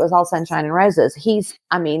think that it was all sunshine and roses.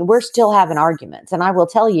 We're still having arguments. And I will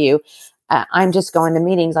tell you, I'm just going to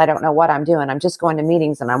meetings. I don't know what I'm doing. I'm just going to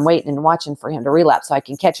meetings and I'm waiting and watching for him to relapse so I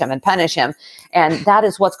can catch him and punish him. And that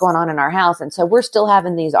is what's going on in our house. And so we're still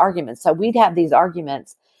having these arguments. So we'd have these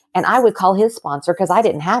arguments and I would call his sponsor because I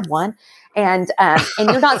didn't have one. And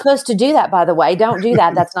you're not supposed to do that, by the way. Don't do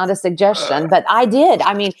that. That's not a suggestion. But I did.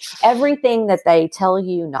 I mean, everything that they tell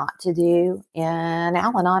you not to do in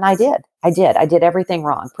Al-Anon, I did. I did everything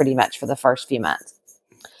wrong pretty much for the first few months.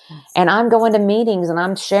 And I'm going to meetings and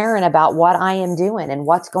I'm sharing about what I am doing and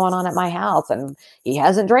what's going on at my house. And he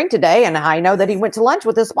hasn't drank today. And I know that he went to lunch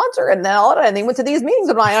with his sponsor and then he went to these meetings.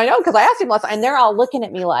 And I know because I asked him last night. And they're all looking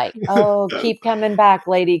at me like, oh, keep coming back,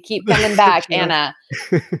 lady. Keep coming back, Anna.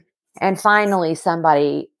 And finally,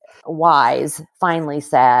 somebody wise finally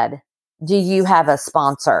said, do you have a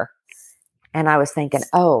sponsor? And I was thinking,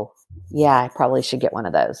 oh, yeah, I probably should get one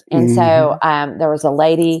of those. And so there was a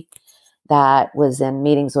lady that was in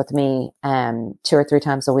meetings with me 2 or 3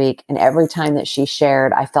 times a week. And every time that she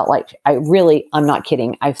shared, I felt like I'm not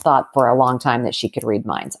kidding. I thought for a long time that she could read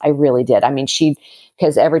minds. I really did. I mean,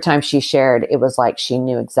 because every time she shared, it was like she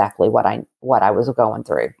knew exactly what I was going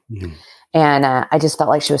through. Mm-hmm. And I just felt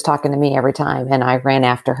like she was talking to me every time. And I ran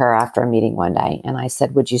after her after a meeting one day. And I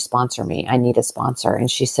said, would you sponsor me? I need a sponsor. And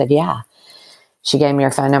she said, yeah. She gave me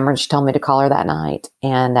her phone number and she told me to call her that night.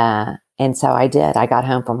 And so I did. I got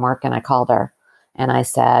home from work and I called her. And I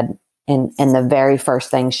said, and the very first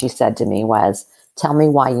thing she said to me was, tell me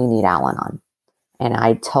why you need Al-Anon. And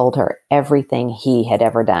I told her everything he had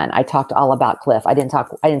ever done. I talked all about Cliff. I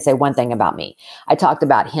didn't say one thing about me. I talked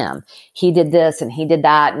about him. He did this and he did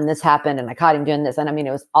that and this happened and I caught him doing this. And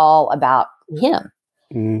it was all about him.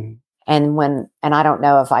 Mm. And I don't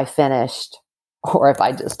know if I finished or if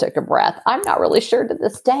I just took a breath. I'm not really sure to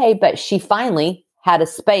this day, but she finally had a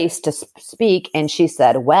space to speak. And she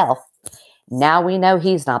said, well, now we know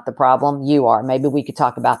he's not the problem. You are. Maybe we could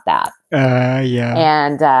talk about that.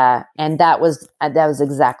 Yeah. And that was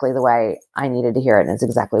exactly the way I needed to hear it. And it's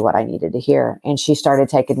exactly what I needed to hear. And she started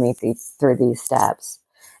taking me through these steps.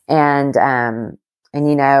 And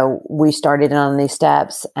we started on these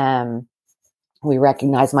steps. We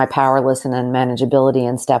recognized my powerless and unmanageability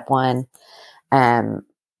in step 1.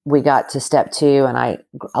 We got to step 2. And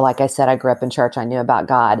like I said, I grew up in church. I knew about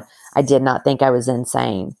God. I did not think I was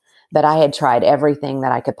insane. But I had tried everything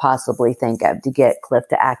that I could possibly think of to get Cliff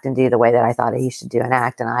to act and do the way that I thought he should do and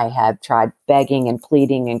act. And I have tried begging and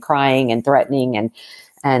pleading and crying and threatening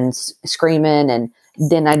and screaming. And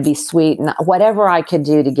then I'd be sweet and whatever I could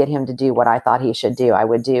do to get him to do what I thought he should do, I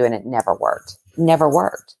would do. And it never worked. Never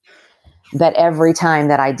worked. But every time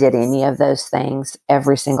that I did any of those things,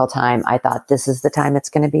 every single time, I thought, this is the time it's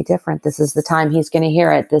going to be different. This is the time he's going to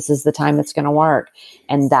hear it. This is the time it's going to work.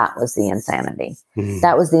 And that was the insanity. Mm-hmm.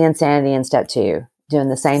 That was the insanity in step 2, doing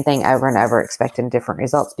the same thing over and over, expecting different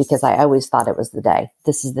results because I always thought it was the day.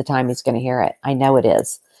 This is the time he's going to hear it. I know it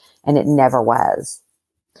is. And it never was.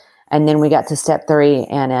 And then we got to step 3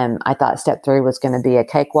 and I thought step 3 was going to be a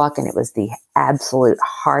cakewalk. And it was the absolute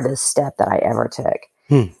hardest step that I ever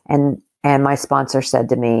took. And my sponsor said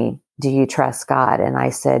to me, do you trust God? And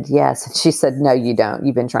I said, yes. And she said, no, you don't.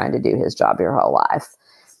 You've been trying to do his job your whole life.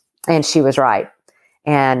 And she was right.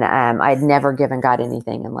 And I'd never given God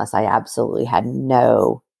anything unless I absolutely had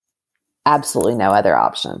absolutely no other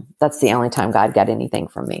option. That's the only time God got anything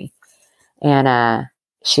from me. And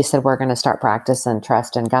she said, we're going to start practicing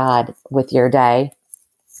trust in God with your day.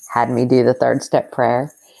 Had me do the 3rd step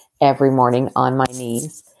prayer every morning on my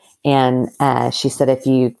knees. And she said, if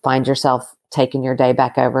you find yourself taking your day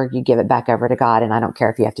back over, you give it back over to God. And I don't care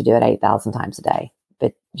if you have to do it 8,000 times a day,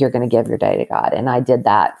 but you're going to give your day to God. And I did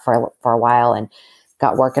that for a while and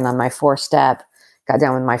got working on my 4th step, got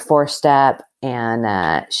done with my 4th step.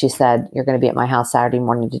 And she said, you're going to be at my house Saturday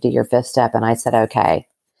morning to do your 5th step. And I said, okay.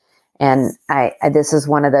 And this is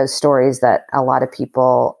one of those stories that a lot of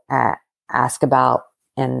people ask about.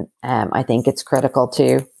 And I think it's critical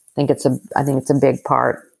too. I think it's a big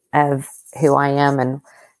part of who I am and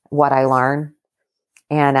what I learn.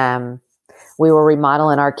 And we were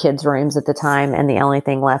remodeling our kids' rooms at the time, and the only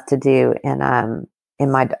thing left to do in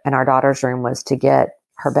our daughter's room was to get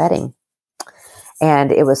her bedding.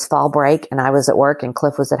 And it was fall break, and I was at work, and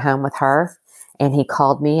Cliff was at home with her. And he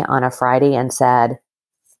called me on a Friday and said,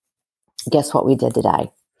 "Guess what we did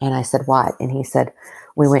today?" And I said, "What?" And he said,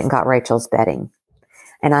 "We went and got Rachel's bedding."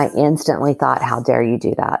 And I instantly thought, how dare you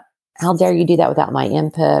do that? How dare you do that without my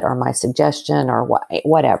input or my suggestion or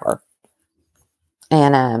whatever?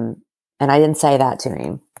 And I didn't say that to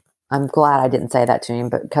him. I'm glad I didn't say that to him,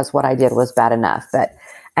 because what I did was bad enough. But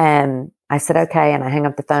I said, okay. And I hung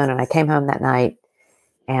up the phone, and I came home that night,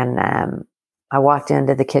 and I walked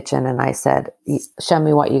into the kitchen and I said, show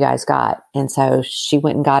me what you guys got. And so she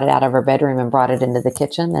went and got it out of her bedroom and brought it into the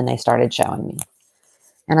kitchen, and they started showing me.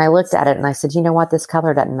 And I looked at it and I said, you know what? This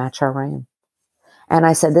color doesn't match our room. And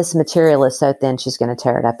I said, this material is so thin, she's going to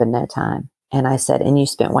tear it up in no time. And I said, and you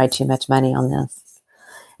spent way too much money on this.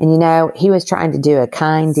 And he was trying to do a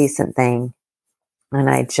kind, decent thing. And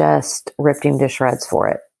I just ripped him to shreds for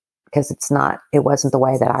it, because it wasn't the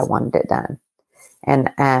way that I wanted it done. And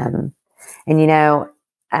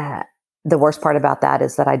the worst part about that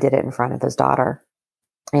is that I did it in front of his daughter.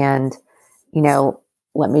 And,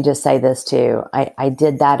 let me just say this too. I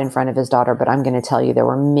did that in front of his daughter, but I'm going to tell you, there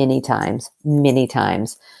were many times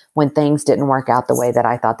when things didn't work out the way that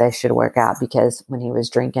I thought they should work out, because when he was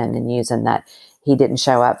drinking and using that, he didn't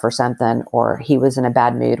show up for something, or he was in a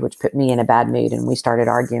bad mood, which put me in a bad mood, and we started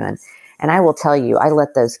arguing. And I will tell you, I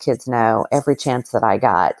let those kids know every chance that I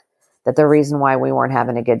got that the reason why we weren't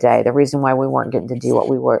having a good day, the reason why we weren't getting to do what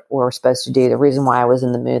we were supposed to do, the reason why I was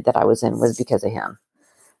in the mood that I was in was because of him.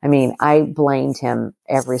 I mean, I blamed him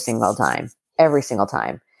every single time.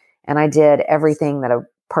 And I did everything that a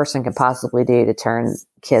person could possibly do to turn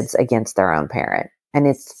kids against their own parent. And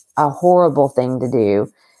it's a horrible thing to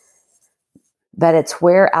do, but it's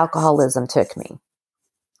where alcoholism took me.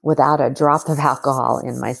 Without a drop of alcohol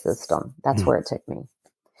in my system, that's where it took me.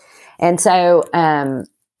 And so,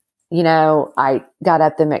 I got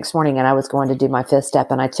up the next morning and I was going to do my 5th step,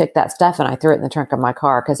 and I took that stuff and I threw it in the trunk of my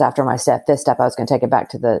car, because after my 5th step, I was going to take it back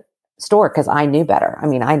to the store, because I knew better. I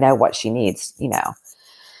mean, I know what she needs,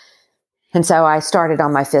 And so I started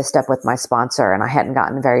on my 5th step with my sponsor, and I hadn't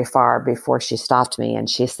gotten very far before she stopped me, and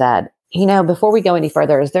she said, before we go any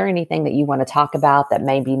further, is there anything that you want to talk about that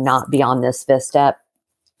maybe not be on this 5th step?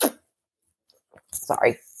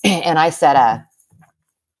 Sorry. And I said,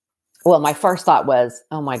 well, my first thought was,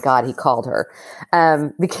 oh my God, he called her.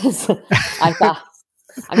 Because I thought,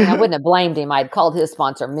 I wouldn't have blamed him. I'd called his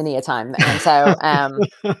sponsor many a time. And so,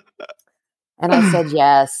 and I said,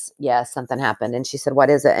 yes, something happened. And she said, what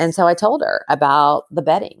is it? And so I told her about the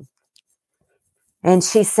bedding. And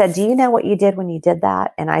she said, do you know what you did when you did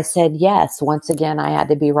that? And I said, yes. Once again, I had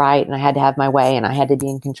to be right, and I had to have my way, and I had to be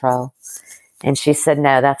in control. And she said,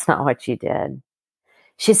 no, that's not what you did.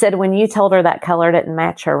 She said, when you told her that color didn't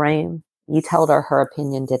match her room, you told her her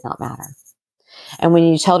opinion did not matter. And when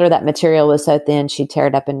you told her that material was so thin, she'd tear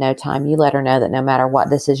it up in no time, you let her know that no matter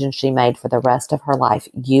what decision she made for the rest of her life,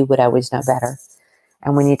 you would always know better.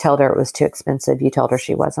 And when you told her it was too expensive, you told her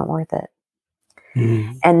she wasn't worth it.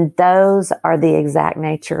 Mm-hmm. And those are the exact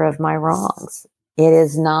nature of my wrongs. It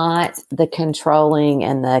is not the controlling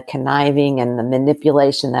and the conniving and the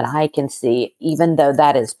manipulation that I can see, even though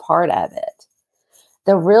that is part of it.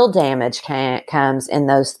 The real damage comes in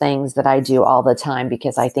those things that I do all the time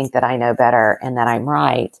because I think that I know better and that I'm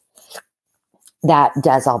right. That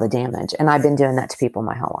does all the damage. And I've been doing that to people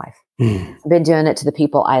my whole life. I've been doing it to the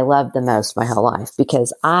people I love the most my whole life,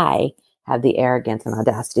 because I have the arrogance and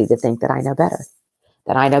audacity to think that I know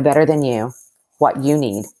better, than you, what you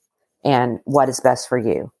need and what is best for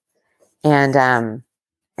you.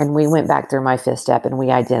 And we went back through my 5th step, and we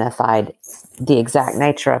identified the exact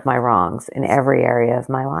nature of my wrongs in every area of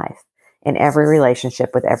my life. in every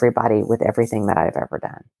relationship with everybody, with everything that I've ever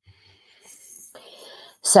done.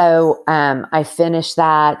 So I finished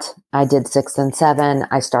that. I did 6 and 7.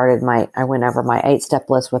 I went over my 8-step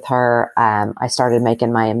list with her. I started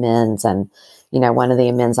making my amends, and one of the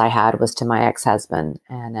amends I had was to my ex-husband,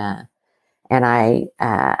 and I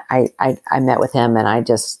met with him, and I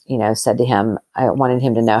just said to him, I wanted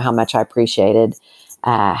him to know how much I appreciated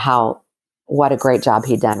what a great job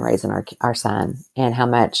he'd done raising our son, and how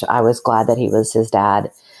much I was glad that he was his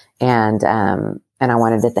dad, and I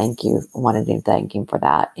wanted to thank him for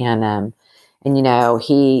that. And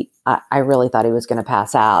I really thought he was going to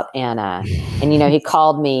pass out. And he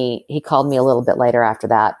called me a little bit later after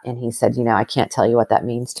that. And he said, I can't tell you what that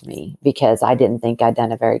means to me, because I didn't think I'd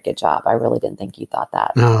done a very good job. I really didn't think you thought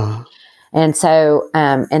that. Oh. And so,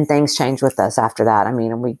 and things changed with us after that. I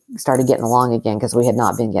mean, we started getting along again, because we had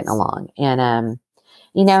not been getting along. And,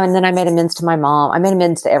 and then I made amends to my mom. I made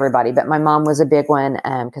amends to everybody, but my mom was a big one,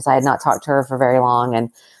 because I had not talked to her for very long, and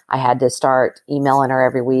I had to start emailing her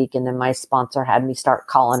every week. And then my sponsor had me start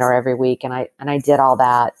calling her every week. And I did all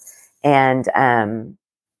that. And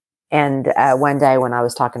one day when I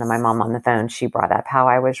was talking to my mom on the phone, she brought up how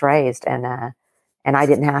I was raised, and I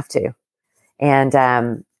didn't have to. And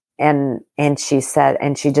she just said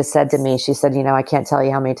to me, she said, I can't tell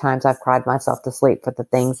you how many times I've cried myself to sleep for the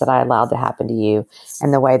things that I allowed to happen to you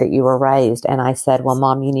and the way that you were raised. And I said, well,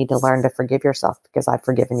 Mom, you need to learn to forgive yourself, because I've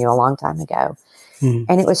forgiven you a long time ago.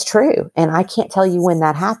 And it was true. And I can't tell you when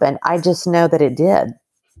that happened. I just know that it did.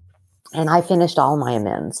 And I finished all my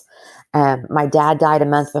amends. My dad died a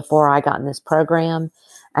month before I got in this program.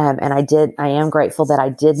 And I am grateful that I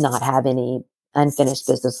did not have any unfinished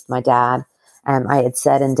business with my dad. I had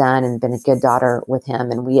said and done and been a good daughter with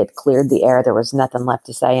him, and we had cleared the air. There was nothing left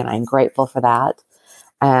to say, and I'm grateful for that.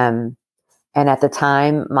 And at the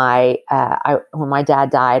time, when my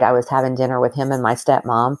dad died, I was having dinner with him and my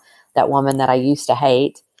stepmom, that woman that I used to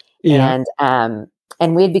hate. Yeah.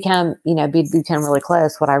 And we'd become really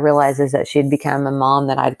close. What I realized is that she'd become a mom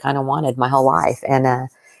that I'd kind of wanted my whole life. And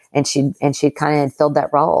she kind of filled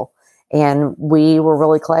that role. And we were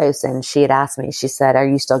really close. And she had asked me, she said, are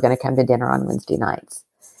you still going to come to dinner on Wednesday nights?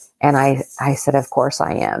 And I said, of course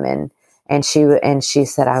I am. And she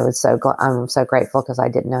said, I'm so grateful, because I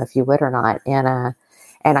didn't know if you would or not. And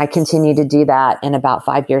I continued to do that. And about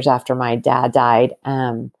 5 years after my dad died,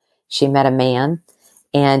 she met a man,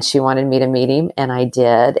 and she wanted me to meet him, and I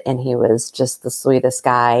did. And he was just the sweetest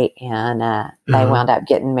guy. And they wound up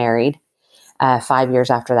getting married 5 years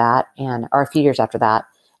after that, or a few years after that.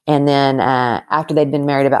 And then after they'd been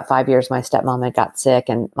married about 5 years, my stepmom had got sick,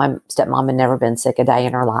 and my stepmom had never been sick a day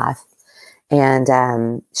in her life.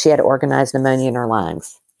 And she had organized pneumonia in her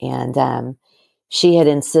lungs. And she had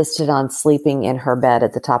insisted on sleeping in her bed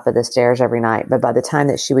at the top of the stairs every night. But by the time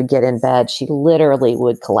that she would get in bed, she literally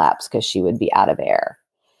would collapse, because she would be out of air.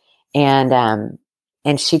 And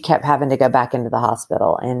she kept having to go back into the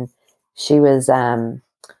hospital. And she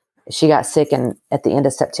got sick at the end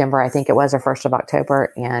of September, I think it was, or 1st of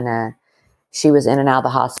October. And she was in and out of the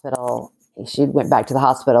hospital. She went back to the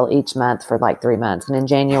hospital each month for like 3 months. And in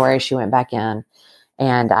January, she went back in,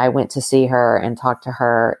 and I went to see her and talk to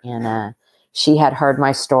her. And she had heard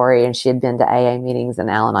my story, and she had been to AA meetings and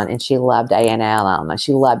Al-Anon, and she loved AA and Al-Anon.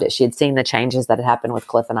 She loved it. She had seen the changes that had happened with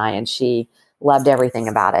Cliff and I, and she loved everything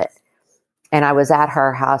about it. And I was at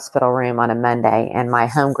her hospital room on a Monday, and my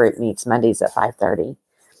home group meets Mondays at 5:30.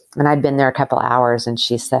 And I'd been there a couple of hours, and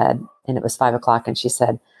she said, and it was 5:00, and she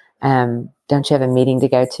said, don't you have a meeting to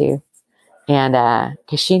go to? And,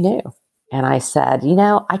 cause she knew. And I said,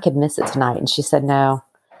 I could miss it tonight. And she said, no.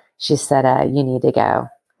 She said, you need to go.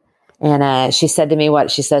 And, she said to me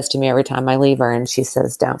what she says to me every time I leave her. And she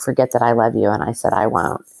says, don't forget that I love you. And I said, I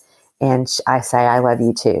won't. And I say, I love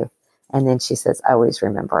you too. And then she says, always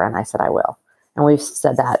remember. And I said, I will. And we've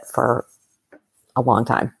said that for a long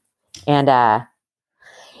time. And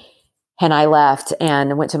I left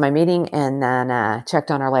and went to my meeting, and then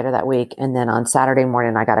checked on her later that week. And then on Saturday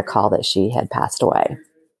morning, I got a call that she had passed away.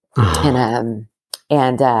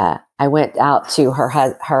 And I went out to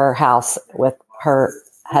her house with her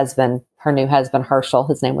husband, her new husband, Herschel.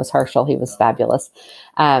 His name was Herschel. He was fabulous.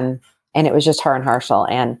 And it was just her and Herschel.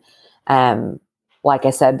 And like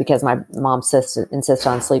I said, because my mom insisted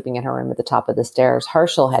on sleeping in her room at the top of the stairs,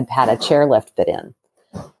 Herschel had had a chairlift put in.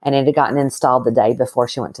 And it had gotten installed the day before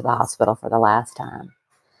she went to the hospital for the last time.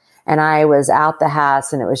 And I was out the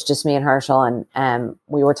house, and it was just me and Herschel, and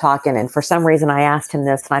we were talking. And for some reason, I asked him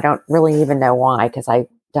this, and I don't really even know why, because I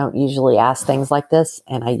don't usually ask things like this,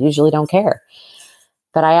 and I usually don't care.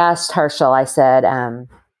 But I asked Herschel, I said,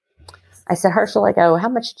 I said, Herschel, I go, how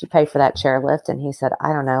much did you pay for that chairlift? And he said,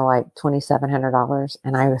 I don't know, like $2,700.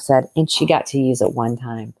 And I said, and she got to use it one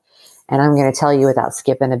time. And I'm going to tell you without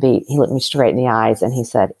skipping a beat, he looked me straight in the eyes and he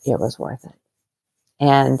said, it was worth it.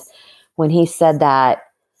 And when he said that,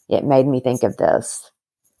 it made me think of this.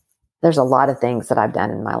 There's a lot of things that I've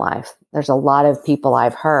done in my life. There's a lot of people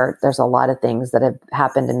I've hurt. There's a lot of things that have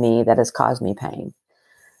happened to me that has caused me pain.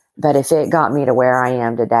 But if it got me to where I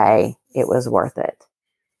am today, it was worth it.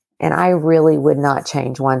 And I really would not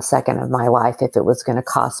change 1 second of my life if it was going to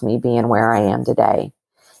cost me being where I am today.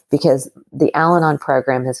 Because the Al-Anon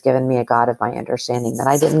program has given me a God of my understanding that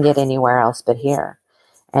I didn't get anywhere else but here.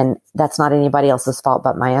 And that's not anybody else's fault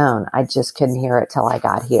but my own. I just couldn't hear it till I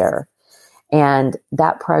got here. And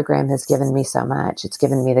that program has given me so much. It's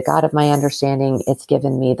given me the God of my understanding. It's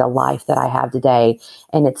given me the life that I have today.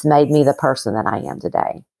 And it's made me the person that I am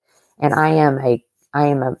today. And I am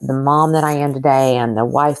the mom that I am today. I'm the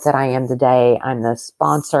wife that I am today. I'm the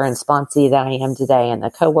sponsor and sponsee that I am today, and the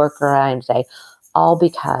coworker I am today, all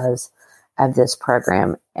because of this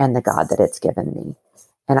program and the God that it's given me.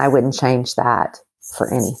 And I wouldn't change that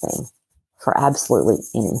for anything, for absolutely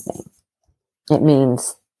anything. It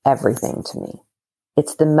means everything to me.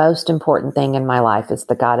 It's the most important thing in my life is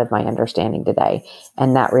the God of my understanding today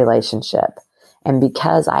and that relationship. And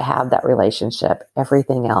because I have that relationship,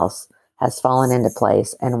 everything else has fallen into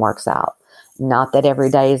place and works out. Not that every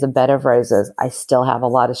day is a bed of roses. I still have a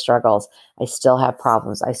lot of struggles. I still have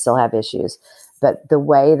problems. I still have issues. But the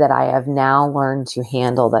way that I have now learned to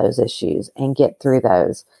handle those issues and get through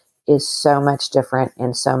those is so much different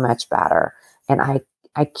and so much better. And I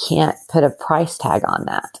can't put a price tag on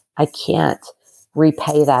that. I can't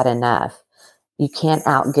repay that enough. You can't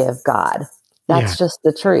outgive God. That's just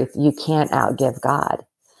the truth. You can't outgive God.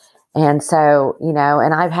 And so,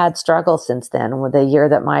 and I've had struggles since then. With the year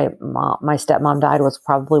that my stepmom died was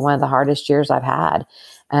probably one of the hardest years I've had.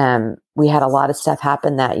 We had a lot of stuff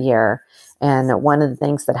happen that year. And one of the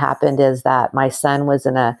things that happened is that my son was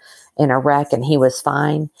in a wreck and he was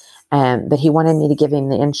fine. But he wanted me to give him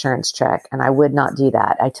the insurance check, and I would not do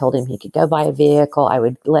that. I told him he could go buy a vehicle. I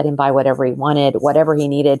would let him buy whatever he wanted, whatever he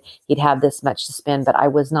needed. He'd have this much to spend, but I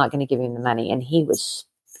was not going to give him the money. And he was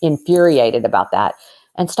infuriated about that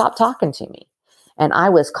and stopped talking to me. And I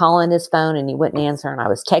was calling his phone and he wouldn't answer. And I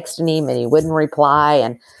was texting him and he wouldn't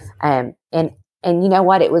reply. And you know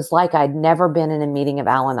what? It was like I'd never been in a meeting of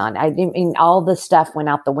Al-Anon. I mean, all the stuff went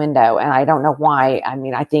out the window, and I don't know why. I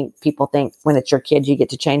mean, I think people think when it's your kids, you get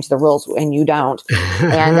to change the rules, and you don't.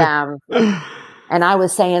 And I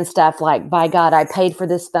was saying stuff like, "By God, I paid for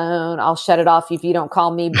this phone. I'll shut it off if you don't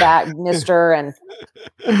call me back, Mister." And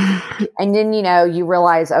then you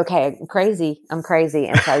realize, okay, I'm crazy,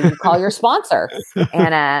 and so you call your sponsor.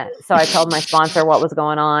 And so I told my sponsor what was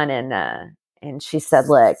going on, and she said,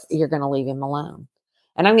 look, you're going to leave him alone.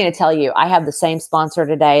 And I'm going to tell you, I have the same sponsor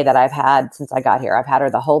today that I've had since I got here. I've had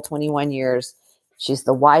her the whole 21 years. She's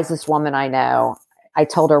the wisest woman I know. I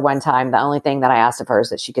told her one time, the only thing that I asked of her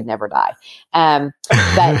is that she could never die.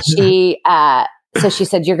 But so she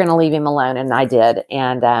said, you're going to leave him alone. And I did.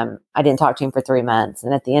 And I didn't talk to him for 3 months.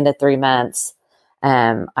 And at the end of 3 months,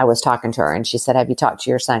 I was talking to her and she said, have you talked to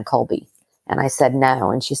your son, Colby? And I said,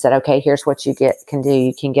 no. And she said, okay, here's what you can do.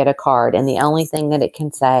 You can get a card. And the only thing that it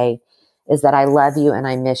can say is that I love you and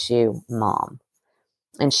I miss you, Mom.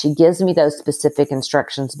 And she gives me those specific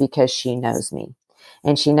instructions because she knows me.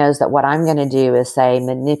 And she knows that what I'm going to do is say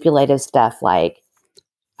manipulative stuff like,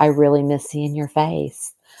 I really miss seeing your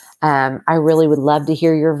face. I really would love to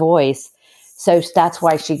hear your voice. So that's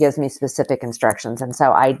why she gives me specific instructions. And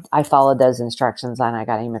so I followed those instructions and I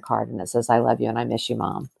got him a card and it says, I love you and I miss you,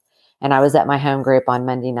 Mom. And I was at my home group on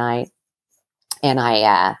Monday night and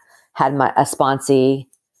I had a sponsee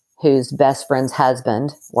whose best friend's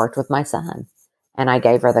husband worked with my son. And I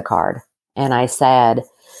gave her the card and I said,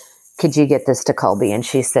 could you get this to Colby? And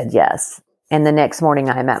she said, yes. And the next morning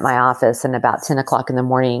I'm at my office and about 10 o'clock in the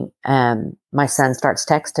morning, my son starts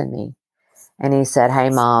texting me and he said, hey,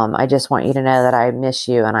 Mom, I just want you to know that I miss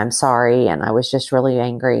you and I'm sorry. And I was just really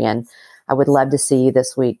angry and I would love to see you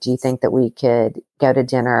this week. Do you think that we could go to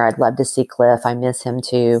dinner? I'd love to see Cliff. I miss him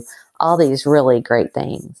too. All these really great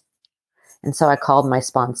things. And so I called my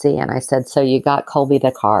sponsee and I said, so you got Colby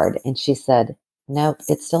the card? And she said, nope,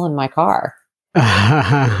 it's still in my car.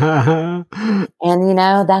 And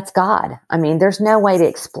that's God. I mean, there's no way to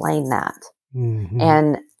explain that. Mm-hmm.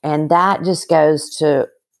 And that just goes to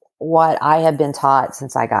what I have been taught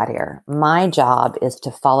since I got here. My job is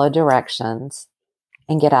to follow directions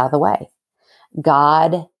and get out of the way.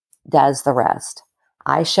 God does the rest.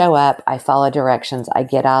 I show up, I follow directions, I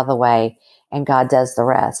get out of the way, and God does the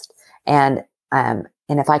rest. And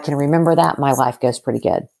And if I can remember that, my life goes pretty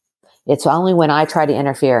good. It's only when I try to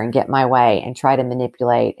interfere and get my way and try to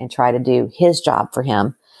manipulate and try to do his job for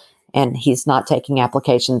him, and he's not taking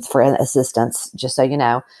applications for assistance, just so you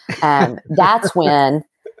know, that's when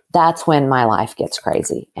my life gets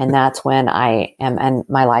crazy. And that's when and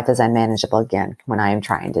my life is unmanageable again, when I am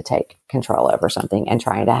trying to take control over something and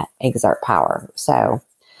trying to exert power. So,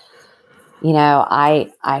 you know,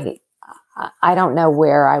 I don't know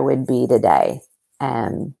where I would be today,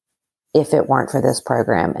 if it weren't for this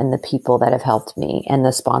program and the people that have helped me and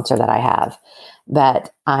the sponsor that I have.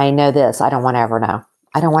 But I know this, I don't want to ever know.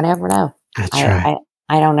 I don't want to ever know. That's right.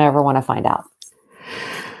 I don't ever want to find out.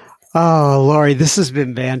 Oh, Lori, this has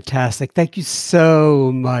been fantastic. Thank you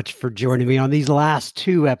so much for joining me on these last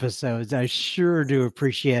 2 episodes. I sure do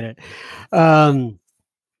appreciate it. And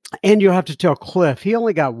you'll have to tell Cliff, he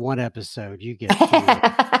only got 1 episode. You get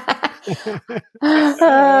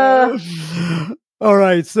 2. All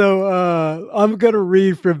right, so I'm going to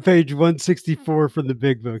read from page 164 from the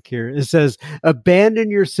Big Book here. It says,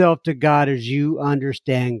 abandon yourself to God as you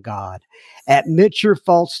understand God. Admit your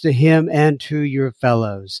faults to him and to your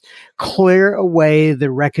fellows. Clear away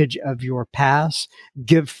the wreckage of your past.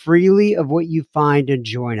 Give freely of what you find and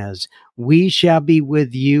join us. We shall be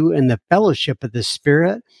with you in the fellowship of the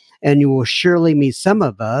Spirit, and you will surely meet some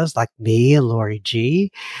of us, like me and Lori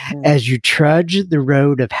G, as you trudge the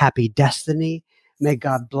road of happy destiny. May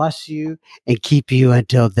God bless you and keep you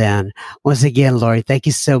until then. Once again, Lori, thank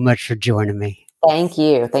you so much for joining me. Thank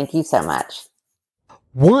you. Thank you so much.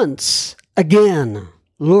 Once again,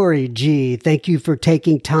 Lori G, thank you for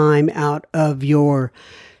taking time out of your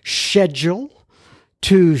schedule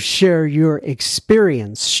to share your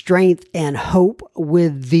experience, strength, and hope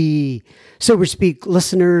with the Sober Speak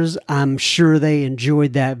listeners. I'm sure they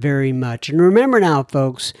enjoyed that very much. And remember now,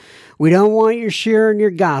 folks, we don't want you sharing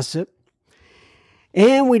your gossip,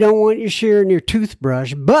 and we don't want you sharing your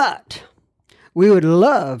toothbrush, but we would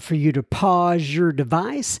love for you to pause your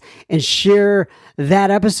device and share that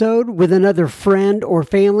episode with another friend or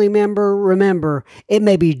family member. Remember, it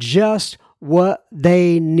may be just what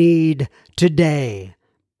they need today.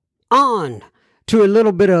 On to a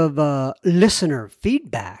little bit of listener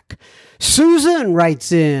feedback. Susan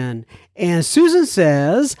writes in, and Susan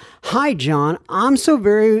says, hi, John. I'm so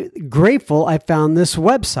very grateful I found this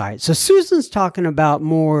website. So Susan's talking about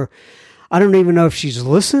more, I don't even know if she's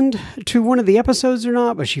listened to one of the episodes or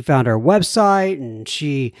not, but she found our website and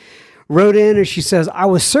she wrote in and she says, I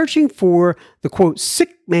was searching for the quote,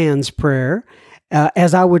 sick man's prayer,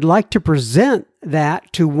 as I would like to present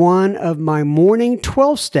that to one of my morning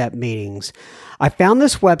 12-step meetings. I found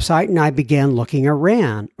this website and I began looking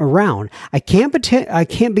around. I can't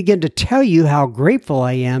begin to tell you how grateful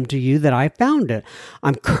I am to you that I found it.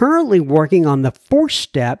 I'm currently working on the 4th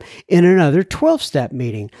step in another 12-step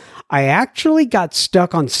meeting. I actually got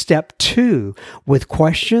stuck on step 2 with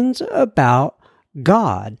questions about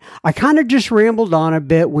God. I kind of just rambled on a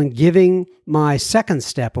bit when giving my 2nd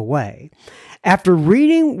step away. After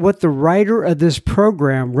reading what the writer of this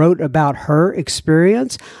program wrote about her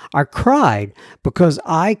experience, I cried because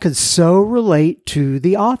I could so relate to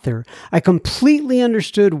the author. I completely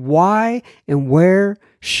understood why and where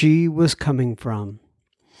she was coming from.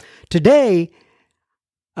 Today,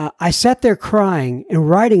 I sat there crying and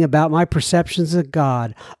writing about my perceptions of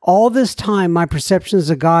God. All this time, my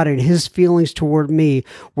perceptions of God and his feelings toward me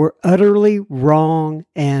were utterly wrong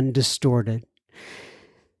and distorted.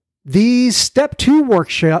 These step 2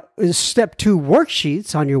 worksheets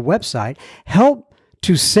on your website help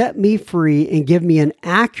to set me free and give me an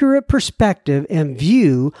accurate perspective and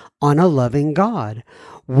view on a loving God,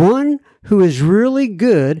 one who is really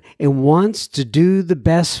good and wants to do the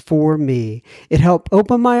best for me. It helped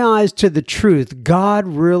open my eyes to the truth. God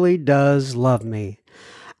really does love me.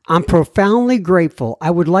 I'm profoundly grateful. I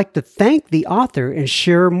would like to thank the author and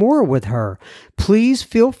share more with her. Please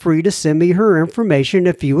feel free to send me her information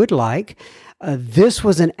if you would like. This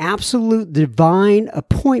was an absolute divine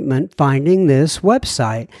appointment finding this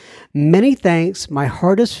website. Many thanks. My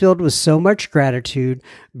heart is filled with so much gratitude,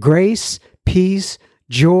 grace, peace,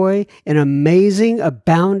 joy, and amazing,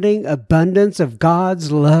 abounding abundance of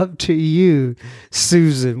God's love to you,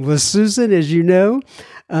 Susan. Well, Susan, as you know,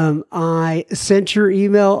 I sent your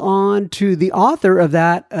email on to the author of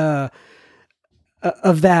that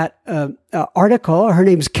article. Her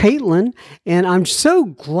name's Caitlin, and I'm so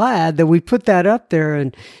glad that we put that up there.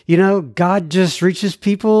 And you know, God just reaches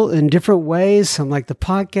people in different ways. Some like the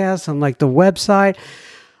podcast, some like the website.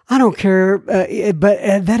 I don't care,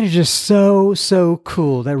 but that is just so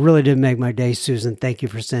cool. That really did make my day, Susan. Thank you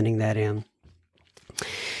for sending that in.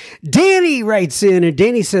 Danny writes in, and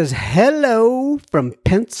Danny says, hello from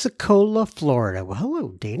Pensacola, Florida. Well, hello,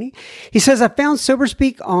 Danny. He says, I found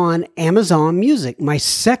SoberSpeak on Amazon Music. On my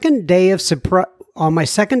second day of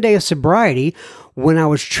sobriety, when I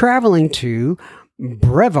was traveling to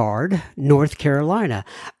Brevard, North Carolina,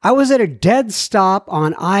 I was at a dead stop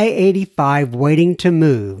on I-85 waiting to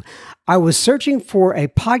move. I was searching for a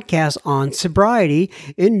podcast on sobriety,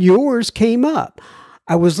 and yours came up.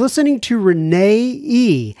 I was listening to Renee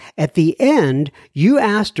E. At the end, you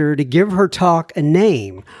asked her to give her talk a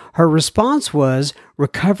name. Her response was,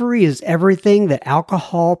 recovery is everything that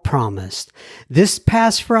alcohol promised. This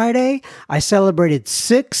past Friday, I celebrated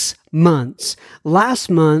 6 months. Last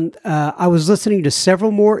month, I was listening to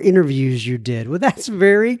several more interviews you did. Well, that's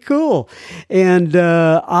very cool. And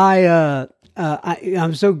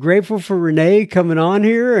I'm so grateful for Renee coming on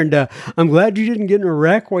here, and I'm glad you didn't get in a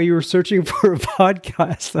wreck while you were searching for a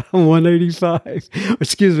podcast on on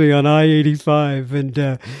I-85.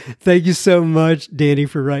 And thank you so much, Danny,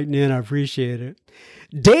 for writing in. I appreciate it.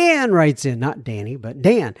 Dan writes in, not Danny, but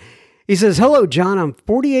Dan. He says, hello, John. I'm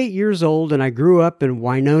 48 years old, and I grew up in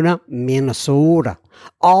Winona, Minnesota.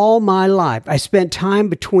 All my life, I spent time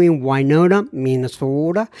between Winona,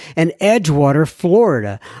 Minnesota, and Edgewater,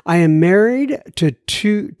 Florida. I am married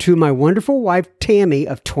to my wonderful wife, Tammy,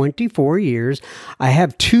 of 24 years. I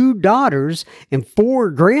have 2 daughters and 4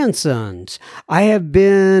 grandsons. I have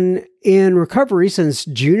been in recovery since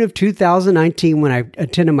June of 2019 when I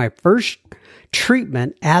attended my first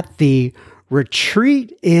treatment at the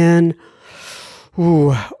retreat in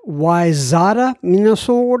Wayzata,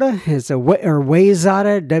 Minnesota. It's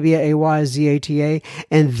Wayzata, Wayzata.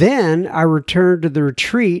 And then I returned to the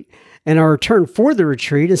retreat, and I returned for the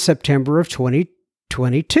retreat in September of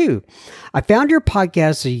 2022. I found your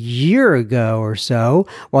podcast a year ago or so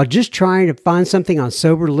while just trying to find something on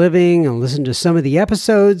sober living and listen to some of the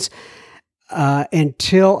episodes.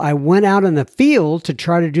 Until I went out in the field to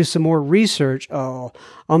try to do some more research on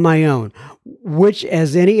my own, which,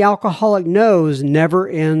 as any alcoholic knows, never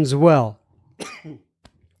ends well.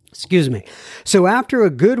 Excuse me. So after a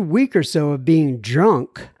good week or so of being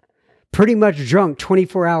drunk, pretty much drunk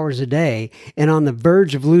 24 hours a day, and on the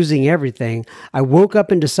verge of losing everything, I woke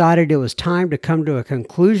up and decided it was time to come to a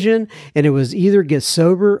conclusion, and it was either get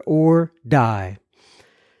sober or die.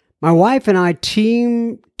 My wife and I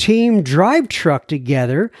team drive truck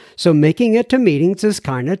together, so making it to meetings is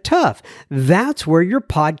kind of tough. That's where your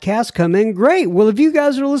podcasts come in great. Well, if you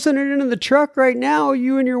guys are listening in the truck right now,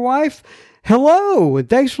 you and your wife, hello, and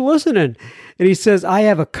thanks for listening. And he says, I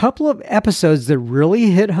have a couple of episodes that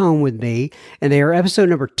really hit home with me, and they are episode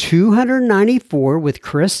number 294 with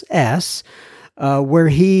Chris S., where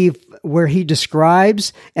he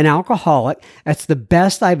describes an alcoholic. That's the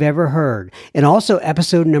best I've ever heard. And also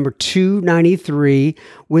episode number 293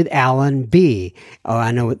 with Alan B. Oh, I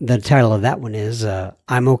know what the title of that one is.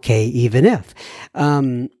 I'm okay even if.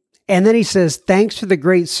 And then he says, thanks for the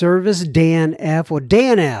great service, Dan F. Well,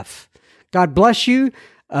 Dan F., God bless you.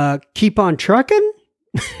 Keep on trucking.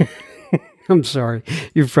 I'm sorry.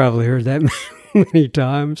 You've probably heard that many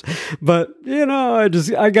times, but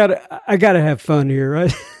I gotta have fun here,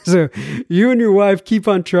 right? So you and your wife keep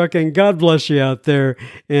on trucking. God bless you out there,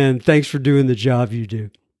 and thanks for doing the job you do.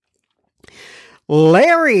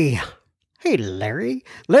 Larry. Hey, Larry.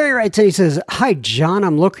 Larry writes in, he says, hi, John.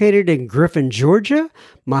 I'm located in Griffin, Georgia.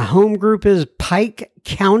 My home group is Pike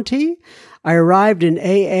County. I arrived in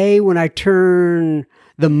AA when I turned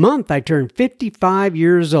 55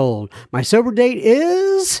 years old. My sober date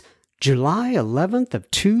is July 11th of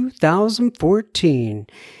 2014. And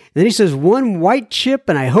then he says, one white chip,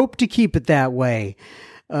 and I hope to keep it that way.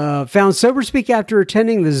 Found SoberSpeak after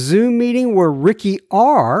attending the Zoom meeting where Ricky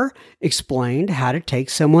R. explained how to take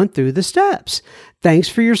someone through the steps. Thanks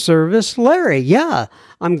for your service, Larry. Yeah,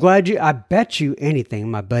 I'm glad I bet you anything,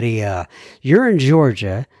 my buddy. You're in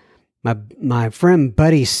Georgia. My friend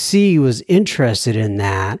Buddy C was interested in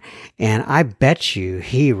that, and I bet you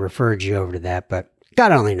he referred you over to that, but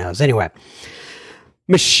God only knows. Anyway,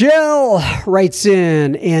 Michelle writes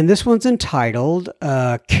in, and this one's entitled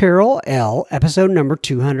Carol L., episode number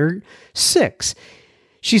 206.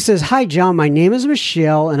 She says, hi, John. My name is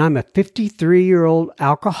Michelle, and I'm a 53-year-old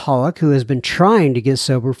alcoholic who has been trying to get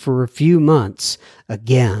sober for a few months.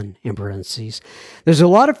 Again, in parentheses. There's a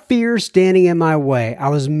lot of fear standing in my way. I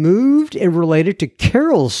was moved and related to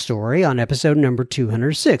Carol's story on episode number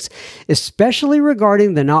 206, especially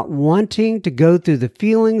regarding the not wanting to go through the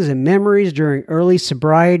feelings and memories during early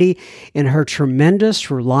sobriety and her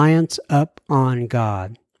tremendous reliance up on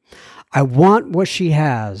God. I want what she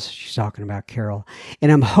has. She's talking about Carol.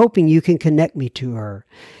 And I'm hoping you can connect me to her.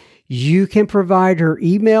 You can provide her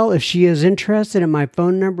email if she is interested, and my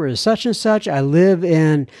phone number is such and such. I live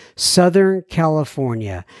in Southern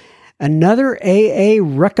California. Another AA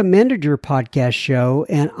recommended your podcast show,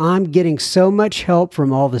 and I'm getting so much help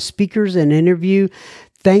from all the speakers and interview.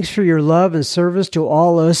 Thanks for your love and service to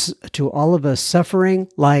all of us suffering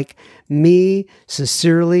like me.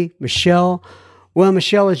 Sincerely, Michelle. Well,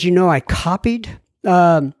 Michelle, as you know, I copied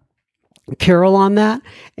Carol on that,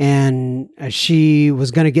 and she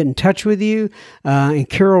was going to get in touch with you. And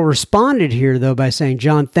Carol responded here, though, by saying,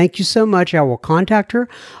 John, thank you so much. I will contact her.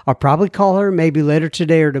 I'll probably call her maybe later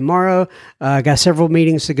today or tomorrow. I got several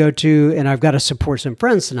meetings to go to, and I've got to support some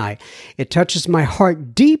friends tonight. It touches my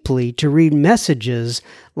heart deeply to read messages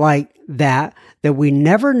like that we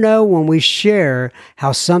never know when we share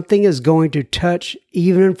how something is going to touch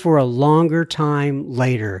even for a longer time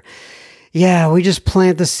later. Yeah, we just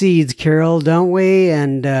plant the seeds, Carol, don't we?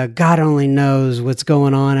 And God only knows what's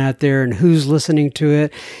going on out there and who's listening to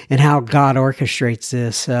it and how God orchestrates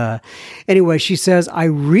this. Anyway, she says, I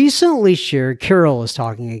Carol is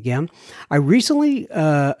talking again. I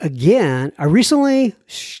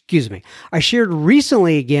shared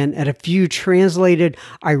recently again at a few translated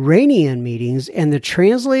Iranian meetings, and the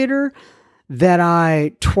translator that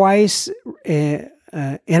I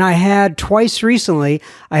had twice recently,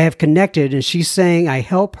 I have connected, and she's saying I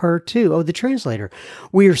help her too. Oh, the translator.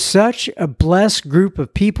 We are such a blessed group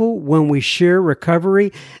of people when we share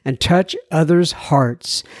recovery and touch others'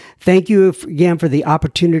 hearts. Thank you again for the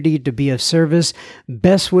opportunity to be of service.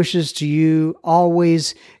 Best wishes to you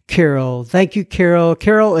always, Carol. Thank you, Carol.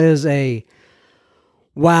 Carol is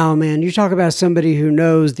wow, man, you talk about somebody who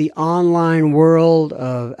knows the online world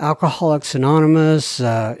of Alcoholics Anonymous.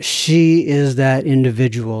 She is that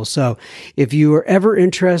individual. So if you are ever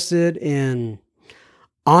interested in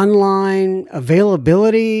online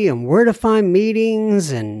availability and where to find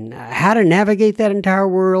meetings and how to navigate that entire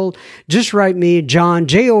world, just write me, John,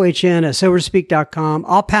 John, at soberspeak.com.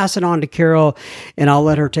 I'll pass it on to Carol, and I'll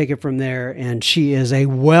let her take it from there. And she is a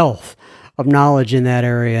wealth of knowledge in that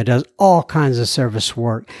area, does all kinds of service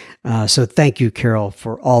work. So thank you, Carol,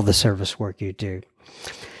 for all the service work you do.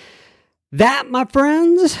 That, my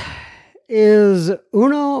friends, is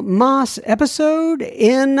uno más episode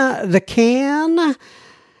in the can.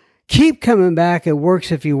 Keep coming back. It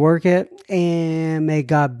works if you work it. And may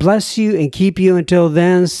God bless you and keep you until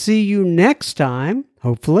then. See you next time,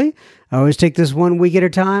 hopefully. I always take this 1 week at a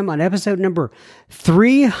time on episode number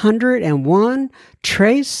 301,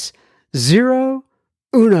 Trace 0,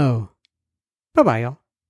 Uno. Bye-bye, y'all.